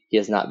State. He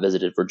has not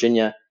visited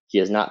Virginia. He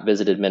has not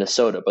visited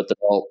Minnesota, but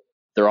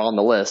they're all on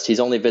the list. He's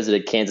only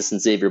visited Kansas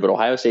and Xavier, but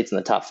Ohio State's in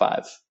the top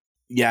 5.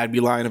 Yeah, I'd be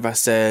lying if I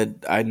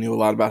said I knew a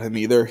lot about him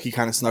either. He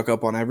kind of snuck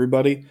up on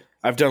everybody.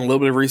 I've done a little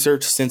bit of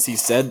research since he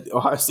said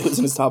Ohio State was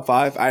in his top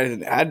 5.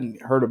 I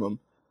hadn't heard of him.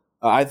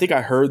 I think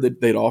I heard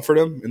that they'd offered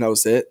him, and that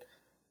was it.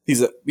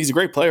 He's a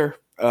great player.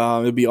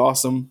 It'd be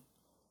awesome.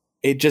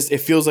 It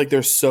feels like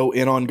they're so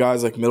in on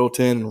guys like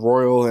Middleton and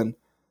Royal and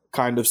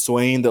kind of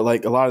Swain that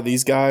like a lot of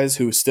these guys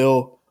who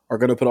still are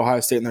going to put Ohio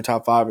State in their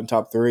top 5 and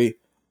top 3,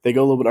 they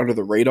go a little bit under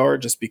the radar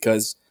just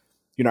because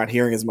you're not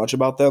hearing as much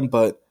about them,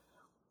 but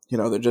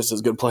they're just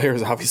as good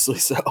players, obviously.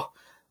 So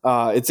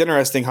it's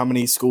interesting how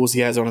many schools he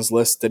has on his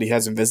list that he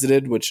hasn't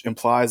visited, which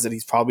implies that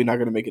he's probably not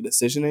going to make a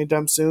decision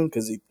anytime soon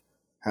because he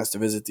has to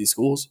visit these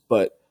schools.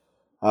 But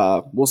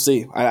we'll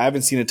see. I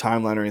haven't seen a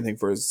timeline or anything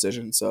for his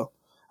decision, so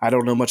I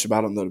don't know much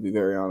about him, though, to be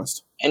very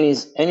honest. And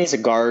he's a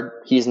guard.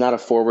 He's not a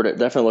forward. It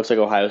definitely looks like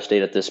Ohio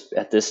State at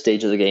this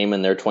stage of the game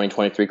in their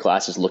 2023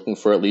 class is looking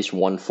for at least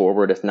one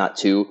forward, if not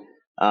 2.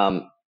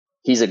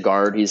 He's a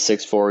guard. He's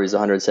 6'4". He's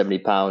 170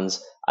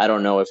 pounds. I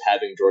don't know if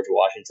having George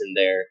Washington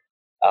there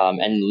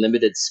and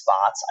limited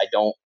spots, I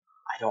don't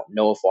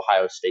know if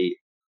Ohio State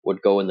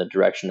would go in the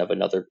direction of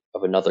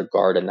another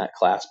guard in that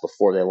class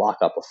before they lock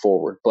up a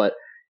forward. But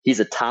he's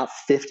a top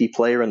 50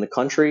 player in the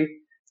country.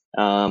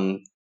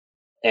 And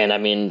I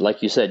mean,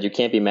 like you said, you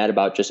can't be mad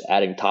about just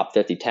adding top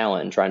 50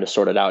 talent and trying to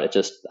sort it out.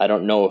 I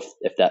don't know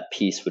if that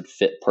piece would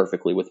fit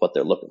perfectly with what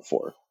they're looking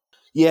for.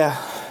 Yeah,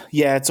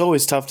 it's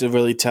always tough to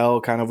really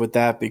tell kind of with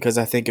that because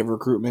I think of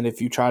recruitment,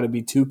 if you try to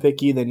be too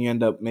picky, then you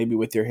end up maybe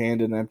with your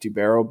hand in an empty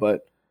barrel.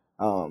 But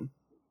I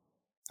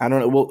don't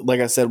know. Well,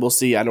 like I said, we'll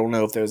see. I don't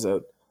know if there's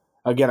I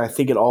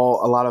think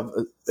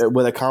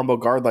with a combo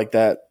guard like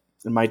that,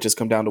 it might just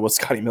come down to what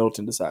Scotty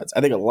Middleton decides.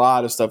 I think a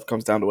lot of stuff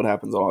comes down to what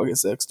happens on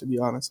August 6th, to be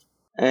honest.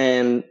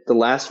 And the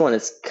last one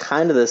is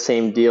kind of the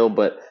same deal,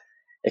 but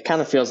it kind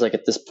of feels like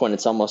at this point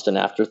it's almost an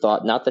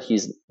afterthought. Not that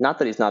he's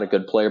not a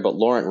good player, but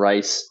Laurent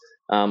Rice.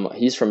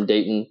 He's from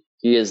Dayton.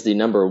 He is the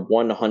number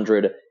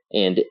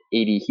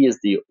 180. He is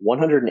the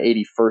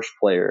 181st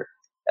player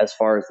as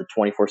far as the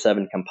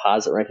 24/7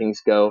 composite rankings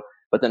go.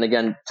 But then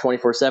again,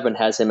 24/7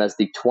 has him as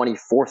the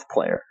 24th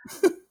player.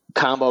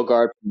 Combo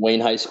guard from Wayne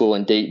High School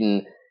in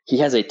Dayton. He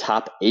has a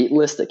top 8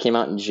 list that came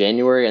out in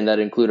January, and that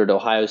included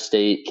Ohio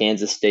State,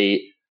 Kansas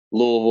State,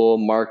 Louisville,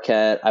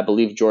 Marquette. I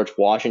believe George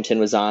Washington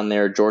was on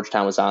there.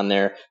 Georgetown was on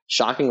there.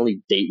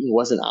 Shockingly, Dayton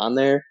wasn't on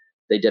there.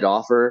 They did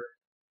offer.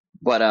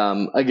 But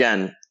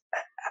again,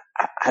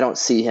 I don't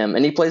see him.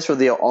 And he plays for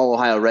the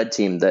All-Ohio Red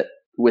team that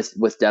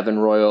with Devin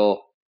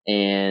Royal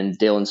and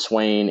Dalen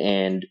Swain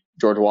and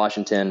George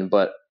Washington.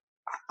 But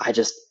I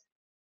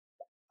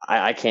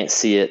can't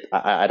see it.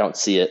 I don't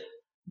see it.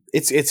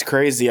 It's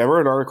crazy. I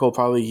wrote an article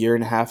probably a year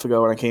and a half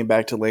ago when I came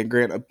back to Land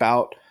Grant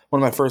about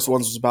one of my first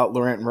ones was about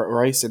Laurent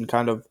Rice and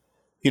kind of,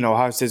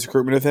 Ohio State's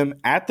recruitment of him.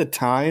 At the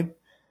time,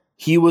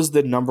 he was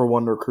the number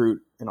 1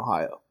 recruit in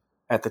Ohio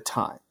at the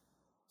time.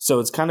 So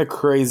it's kind of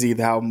crazy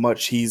how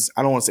much I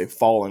don't want to say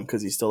fallen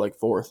because he's still like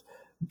 4th,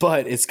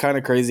 but it's kind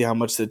of crazy how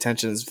much the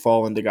attention has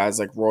fallen to guys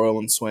like Royal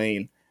and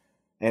Swain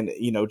and,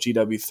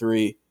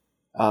 GW3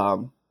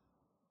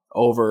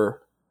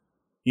 over,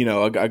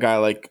 a guy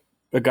like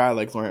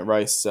Laurent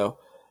Rice. So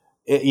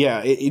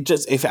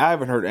if I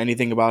haven't heard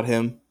anything about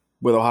him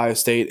with Ohio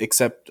State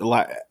except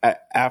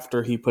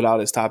after he put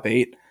out his top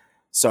 8.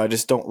 So I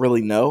just don't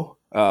really know.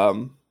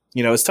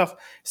 It's tough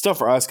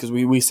for us because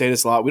we say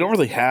this a lot. We don't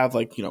really have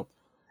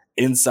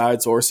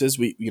inside sources.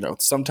 We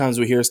sometimes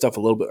we hear stuff a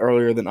little bit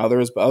earlier than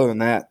others, but other than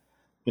that,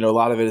 a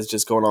lot of it is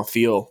just going off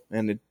feel,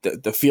 and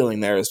the feeling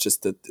there is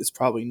just that it's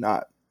probably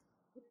not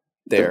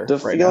there. The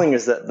feeling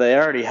is that they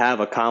already have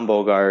a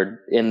combo guard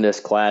in this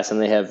class,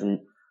 and they have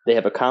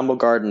a combo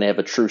guard and they have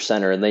a true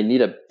center, and they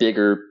need a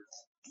bigger,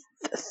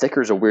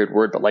 thicker is a weird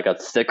word, but like a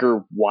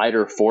thicker,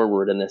 wider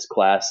forward in this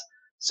class.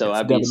 So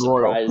I'd be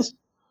surprised.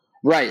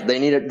 Right, they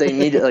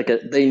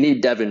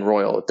need Devin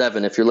Royal.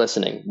 Devin, if you're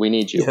listening, we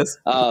need you. Yes,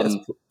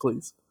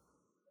 please.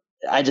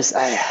 I just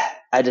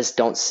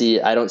don't see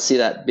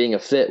that being a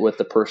fit with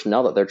the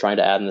personnel that they're trying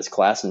to add in this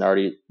class and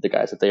the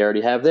guys that they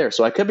already have there.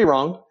 So I could be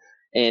wrong,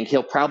 and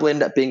he'll probably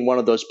end up being one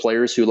of those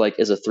players who like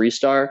is a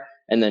 3-star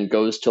and then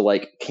goes to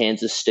like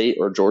Kansas State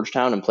or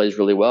Georgetown and plays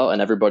really well,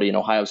 and everybody in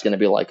Ohio is going to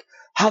be like,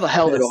 how the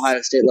hell did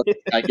Ohio State let this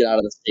guy get out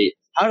of the state?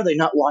 How do they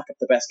not lock up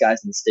the best guys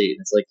in the state?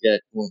 And it's like, yeah,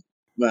 well,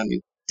 I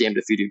mean, damned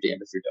if you do,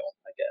 damned if you don't,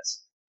 I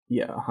guess.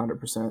 Yeah,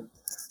 100%.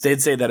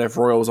 They'd say that if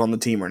Royal was on the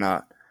team or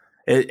not.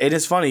 It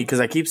is funny because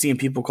I keep seeing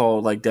people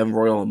call like Devin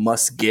Royal a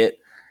must get,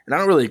 and I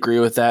don't really agree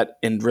with that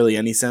in really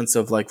any sense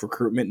of like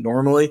recruitment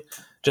normally,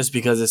 just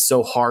because it's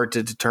so hard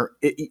to deter.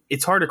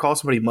 It's hard to call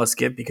somebody must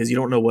get because you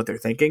don't know what they're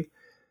thinking,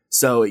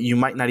 so you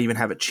might not even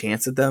have a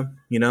chance at them,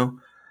 you know.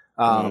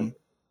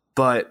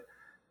 But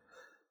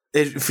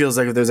it feels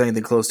like if there's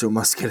anything close to a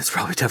must get, it's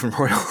probably Devin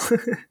Royal.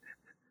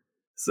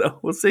 So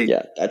we'll see.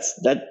 Yeah, that's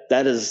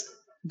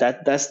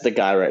the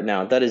guy right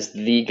now. That is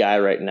the guy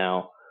right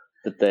now.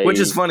 Which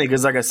is funny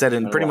because, like I said,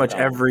 in pretty much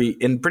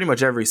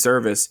every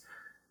service,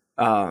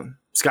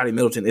 Scotty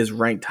Middleton is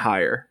ranked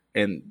higher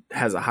and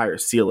has a higher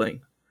ceiling.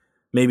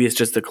 Maybe it's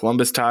just the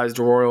Columbus ties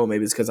to Royal.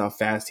 Maybe it's because how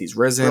fast he's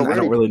risen. I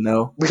don't really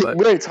know. We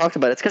already talked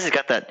about it. It's because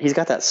he's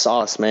got that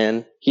sauce,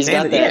 man.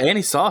 And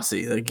he's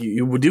saucy. Like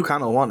you do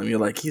kind of want him. You're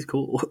like, he's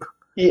cool.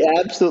 He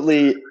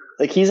absolutely.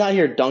 Like, he's out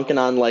here dunking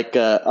on, like,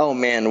 oh,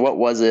 man, what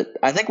was it?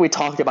 I think we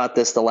talked about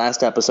this the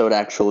last episode,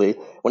 actually,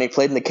 when he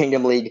played in the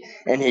Kingdom League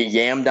and he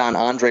yammed on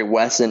Andre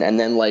Wesson and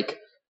then, like,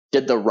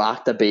 did the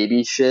rock the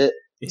baby shit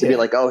to be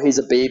like, oh, he's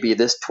a baby.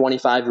 This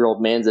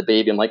 25-year-old man's a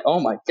baby. I'm like,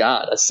 oh, my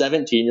God, a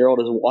 17-year-old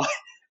is what?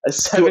 A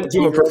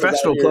 17-year-old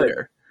professional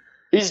player.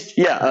 He's,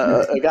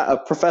 a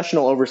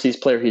professional overseas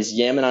player. He's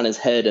yamming on his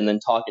head and then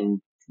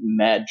talking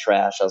mad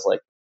trash. I was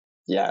like,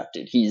 yeah,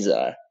 dude, he's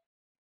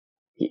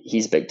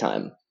big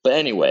time. But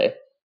anyway,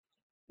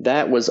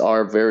 that was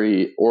our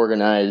very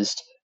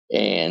organized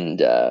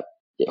and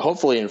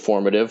hopefully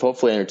informative,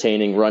 hopefully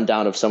entertaining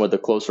rundown of some of the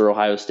closer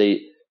Ohio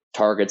State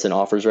targets and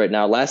offers right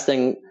now. Last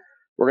thing,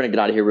 we're going to get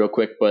out of here real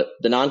quick, but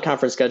the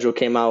non-conference schedule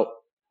came out.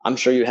 I'm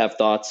sure you have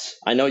thoughts.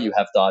 I know you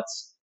have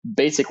thoughts.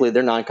 Basically,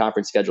 their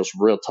non-conference schedule is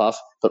real tough,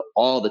 but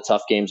all the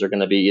tough games are going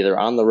to be either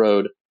on the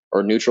road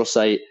or neutral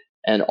site,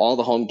 and all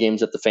the home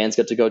games that the fans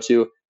get to go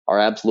to are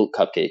absolute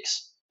cupcakes.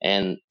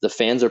 And the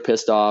fans are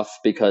pissed off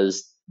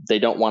because they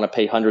don't want to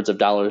pay hundreds of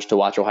dollars to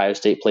watch Ohio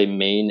State play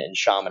Maine and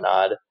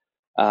Chaminade.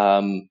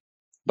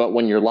 But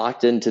when you're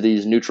locked into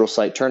these neutral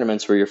site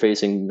tournaments where you're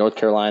facing North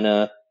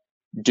Carolina,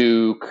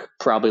 Duke,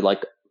 probably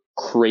like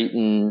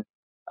Creighton,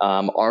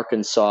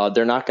 Arkansas,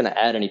 they're not going to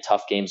add any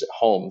tough games at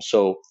home.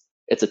 So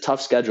it's a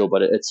tough schedule,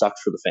 but it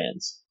sucks for the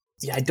fans.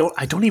 Yeah,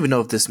 I don't even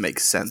know if this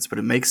makes sense, but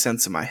it makes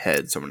sense in my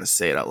head, so I'm going to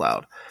say it out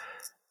loud.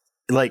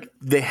 Like,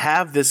 they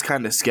have this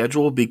kind of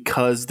schedule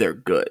because they're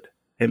good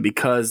and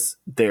because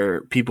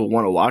people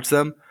want to watch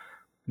them,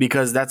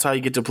 because that's how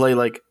you get to play.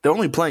 Like, they're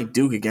only playing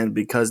Duke again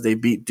because they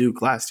beat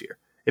Duke last year.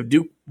 If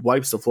Duke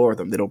wipes the floor with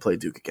them, they don't play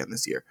Duke again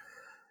this year.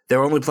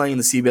 They're only playing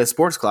the CBS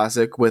Sports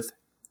Classic with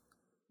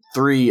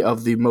 3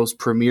 of the most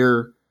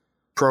premier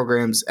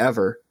programs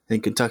ever in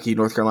Kentucky,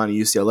 North Carolina,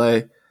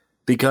 UCLA,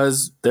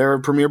 because they're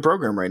a premier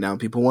program right now and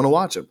people want to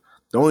watch them.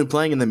 They're only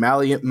playing in the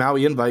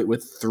Maui Invite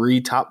with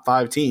 3 top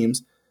 5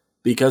 teams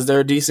because they're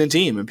a decent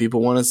team and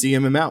people want to see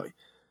him in Maui.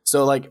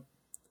 So, like,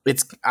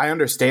 I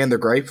understand the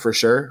gripe for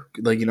sure.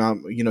 Like, you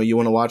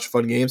want to watch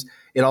fun games.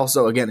 It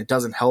also, again, it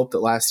doesn't help that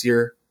last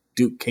year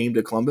Duke came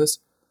to Columbus,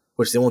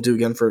 which they won't do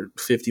again for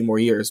 50 more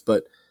years.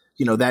 But,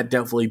 that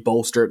definitely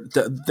bolstered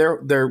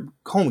their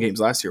home games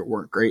last year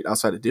weren't great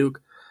outside of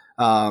Duke.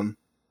 And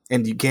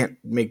you can't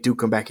make Duke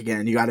come back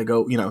again. You got to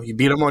go, you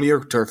beat them on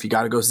your turf. You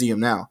got to go see them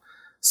now.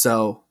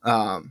 So,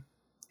 I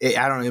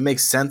don't know. It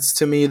makes sense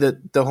to me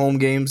that the home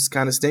games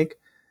kind of stink.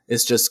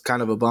 It's just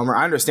kind of a bummer.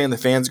 I understand the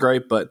fans'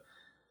 gripe, but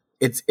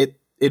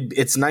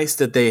it's nice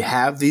that they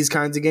have these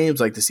kinds of games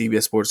like the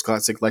CBS Sports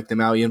Classic, like the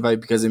Maui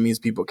Invite, because it means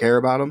people care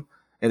about them,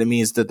 and it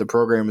means that the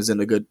program is in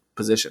a good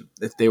position.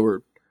 If they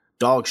were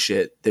dog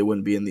shit, they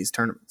wouldn't be in these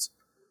tournaments.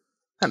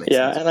 That makes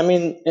sense. And I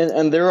mean,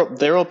 and there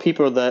are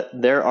people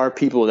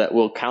that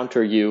will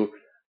counter you,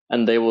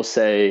 and they will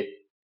say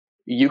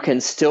you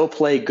can still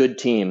play good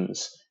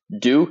teams.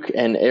 Duke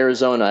and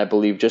Arizona, I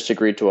believe, just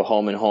agreed to a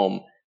home and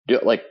home.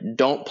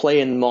 Don't play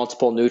in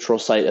multiple neutral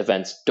site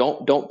events.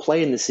 Don't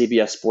play in the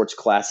CBS Sports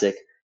Classic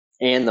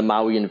and the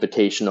Maui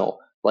Invitational.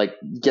 Like,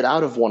 get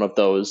out of one of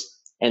those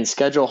and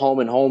schedule home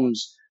and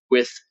homes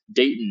with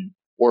Dayton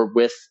or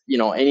with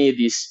any of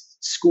these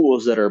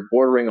schools that are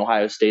bordering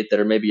Ohio State that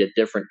are maybe a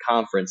different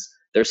conference.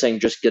 They're saying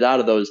just get out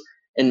of those,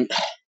 and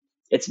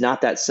it's not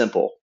that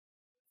simple.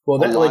 Well,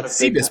 that like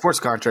CBS Sports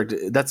contract,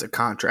 that's a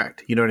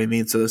contract. You know what I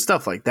mean? So the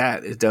stuff like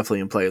that is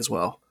definitely in play as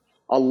well.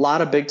 A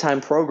lot of big time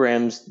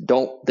programs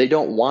don't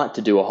want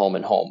to do a home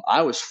and home.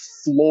 I was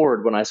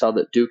floored when I saw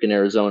that Duke and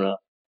Arizona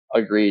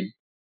agreed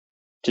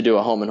to do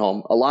a home and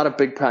home. A lot of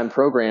big time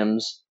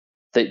programs,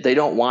 they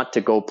don't want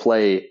to go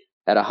play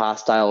at a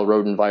hostile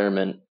road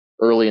environment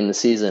early in the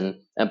season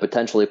and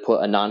potentially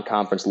put a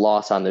non-conference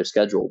loss on their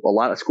schedule. A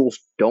lot of schools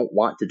don't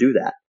want to do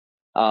that.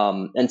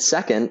 And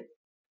second,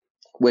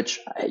 which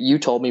you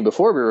told me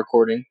before we were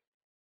recording,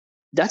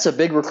 that's a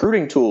big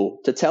recruiting tool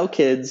to tell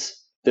kids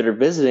that are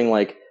visiting,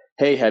 like,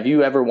 hey, have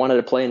you ever wanted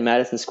to play in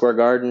Madison Square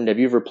Garden? Have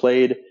you ever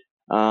played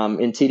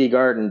in TD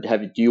Garden?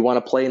 Do you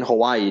want to play in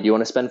Hawaii? Do you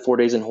want to spend 4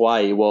 days in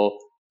Hawaii? Well,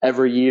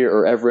 every year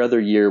or every other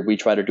year, we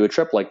try to do a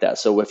trip like that.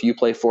 So if you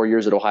play 4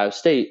 years at Ohio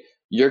State,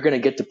 you're going to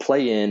get to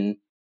play in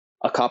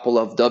a couple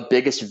of the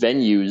biggest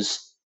venues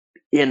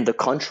in the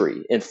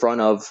country in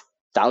front of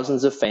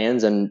thousands of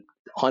fans and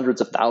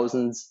hundreds of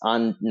thousands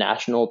on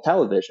national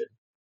television.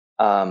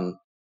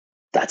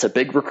 That's a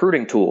big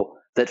recruiting tool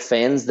that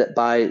fans that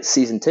buy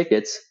season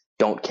tickets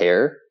don't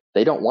care.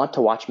 They don't want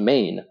to watch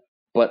Maine.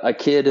 But a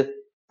kid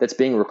that's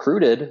being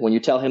recruited, when you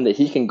tell him that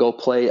he can go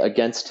play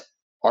against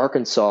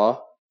Arkansas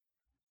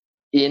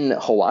in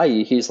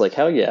Hawaii, he's like,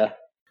 hell yeah.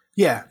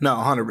 Yeah, no,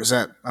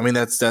 100%. I mean,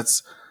 that's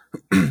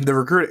the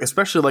recruit,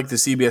 especially like the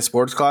CBS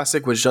Sports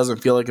Classic, which doesn't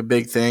feel like a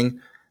big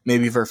thing,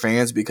 maybe for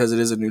fans because it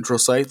is a neutral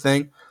site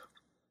thing.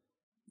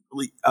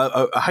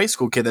 A high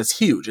school kid, that's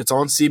huge. It's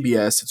on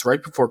CBS. It's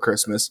right before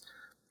Christmas.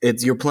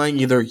 You're playing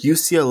either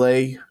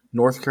UCLA,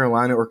 North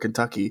Carolina, or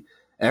Kentucky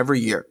every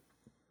year.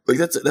 Like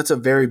that's a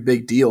very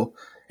big deal,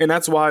 and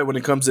that's why when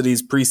it comes to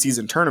these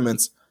preseason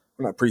tournaments,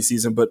 well, not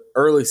preseason, but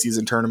early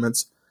season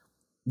tournaments,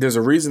 there's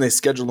a reason they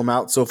schedule them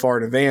out so far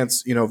in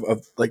advance.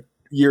 Of like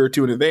year or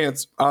two in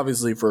advance,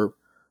 obviously for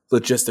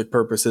logistic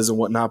purposes and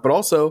whatnot, but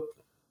also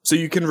so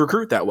you can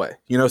recruit that way.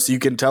 So you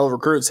can tell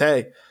recruits,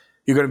 hey,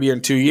 you're going to be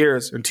in 2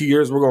 years. In 2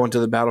 years, we're going to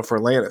the Battle for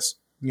Atlantis.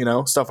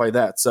 Stuff like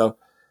that. So.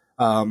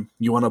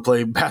 You want to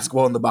play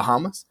basketball in the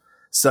Bahamas?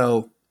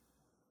 So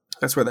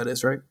that's where that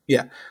is, right?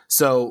 Yeah.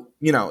 So,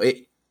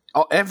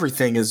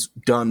 everything is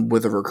done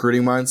with a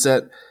recruiting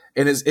mindset.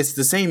 And it's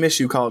the same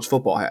issue college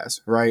football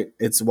has, right?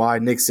 It's why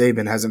Nick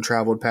Saban hasn't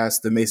traveled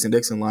past the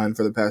Mason-Dixon line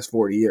for the past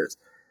 40 years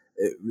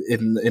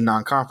in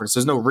non-conference.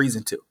 There's no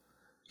reason to.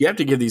 You have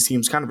to give these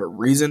teams kind of a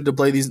reason to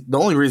play these. The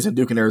only reason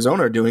Duke and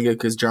Arizona are doing it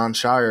because John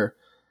Shire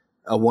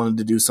wanted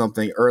to do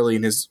something early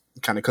in his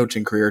kind of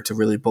coaching career to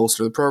really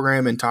bolster the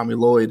program, and Tommy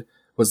Lloyd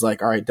was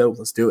like, all right, dope,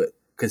 let's do it,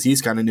 because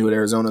he's kind of new at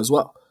Arizona as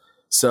well.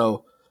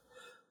 So,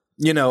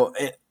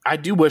 I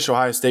do wish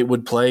Ohio State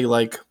would play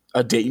like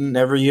a Dayton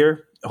every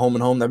year, home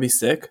and home. That'd be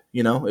sick,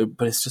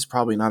 but it's just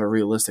probably not a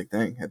realistic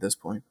thing at this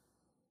point.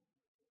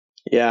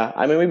 Yeah,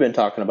 I mean, we've been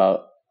talking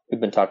about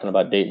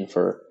Dayton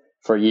for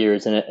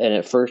years, and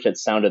at first it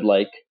sounded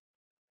like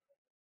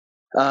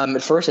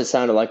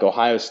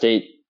Ohio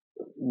State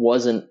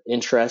wasn't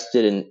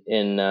interested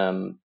in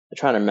I'm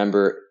trying to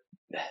remember.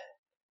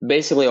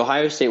 Basically,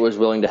 Ohio State was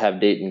willing to have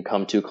Dayton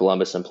come to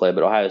Columbus and play,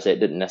 but Ohio State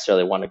didn't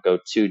necessarily want to go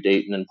to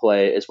Dayton and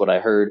play, is what I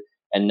heard.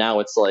 And now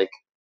it's like,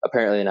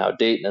 apparently now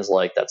Dayton is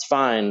like, that's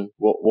fine,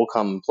 we'll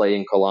come play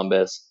in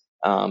Columbus.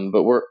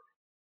 But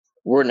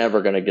we're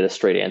never going to get a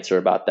straight answer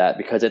about that,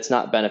 because it's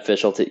not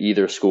beneficial to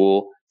either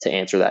school to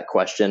answer that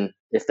question.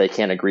 If they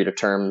can't agree to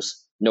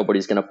terms,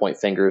 nobody's going to point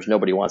fingers.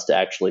 Nobody wants to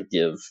actually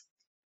give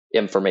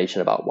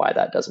information about why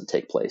that doesn't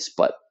take place.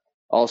 But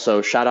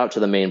also, shout out to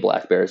the Maine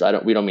Black Bears.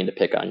 We don't mean to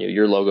pick on you.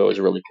 Your logo is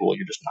really cool.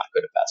 You're just not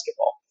good at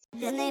basketball.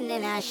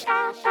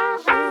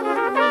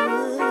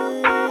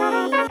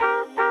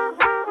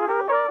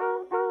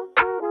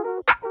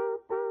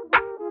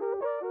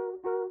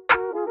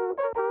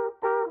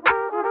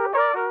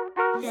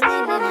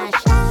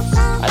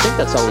 I think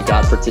that's all we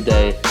got for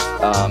today.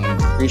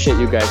 Appreciate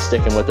you guys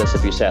sticking with us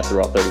if you sat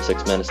through all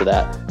 36 minutes of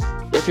that.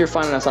 If you're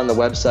finding us on the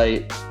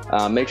website,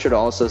 make sure to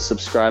also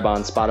subscribe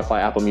on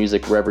Spotify, Apple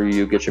Music, wherever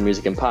you get your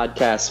music and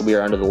podcasts. We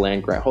are under the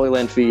Land Grant Holy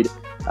Land feed.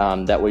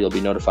 That way you'll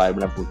be notified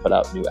whenever we put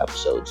out new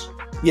episodes.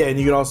 Yeah, and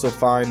you can also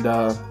find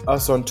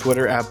us on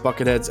Twitter at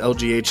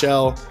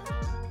BucketheadsLGHL.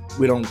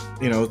 We don't,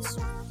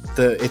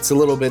 it's a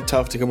little bit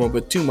tough to come up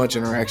with too much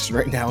interaction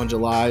right now in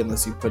July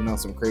unless you're putting out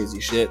some crazy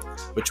shit,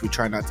 which we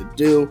try not to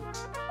do.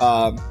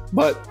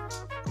 But,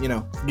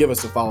 give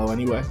us a follow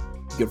anyway.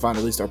 You can find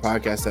at least our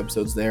podcast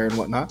episodes there and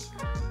whatnot.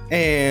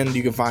 And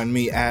you can find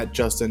me at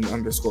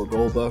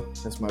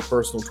Justin_Golba. That's my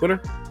personal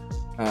Twitter.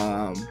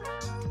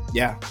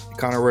 Yeah.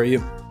 Connor, where are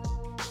you?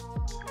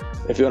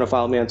 If you want to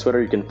follow me on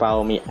Twitter, you can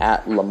follow me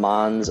at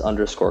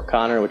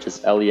Lemons_Connor, which is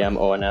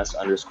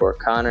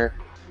LEMONS_Connor.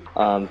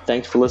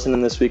 Thanks for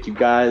listening this week, you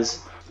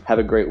guys. Have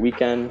a great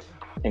weekend,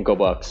 and go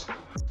Bucks.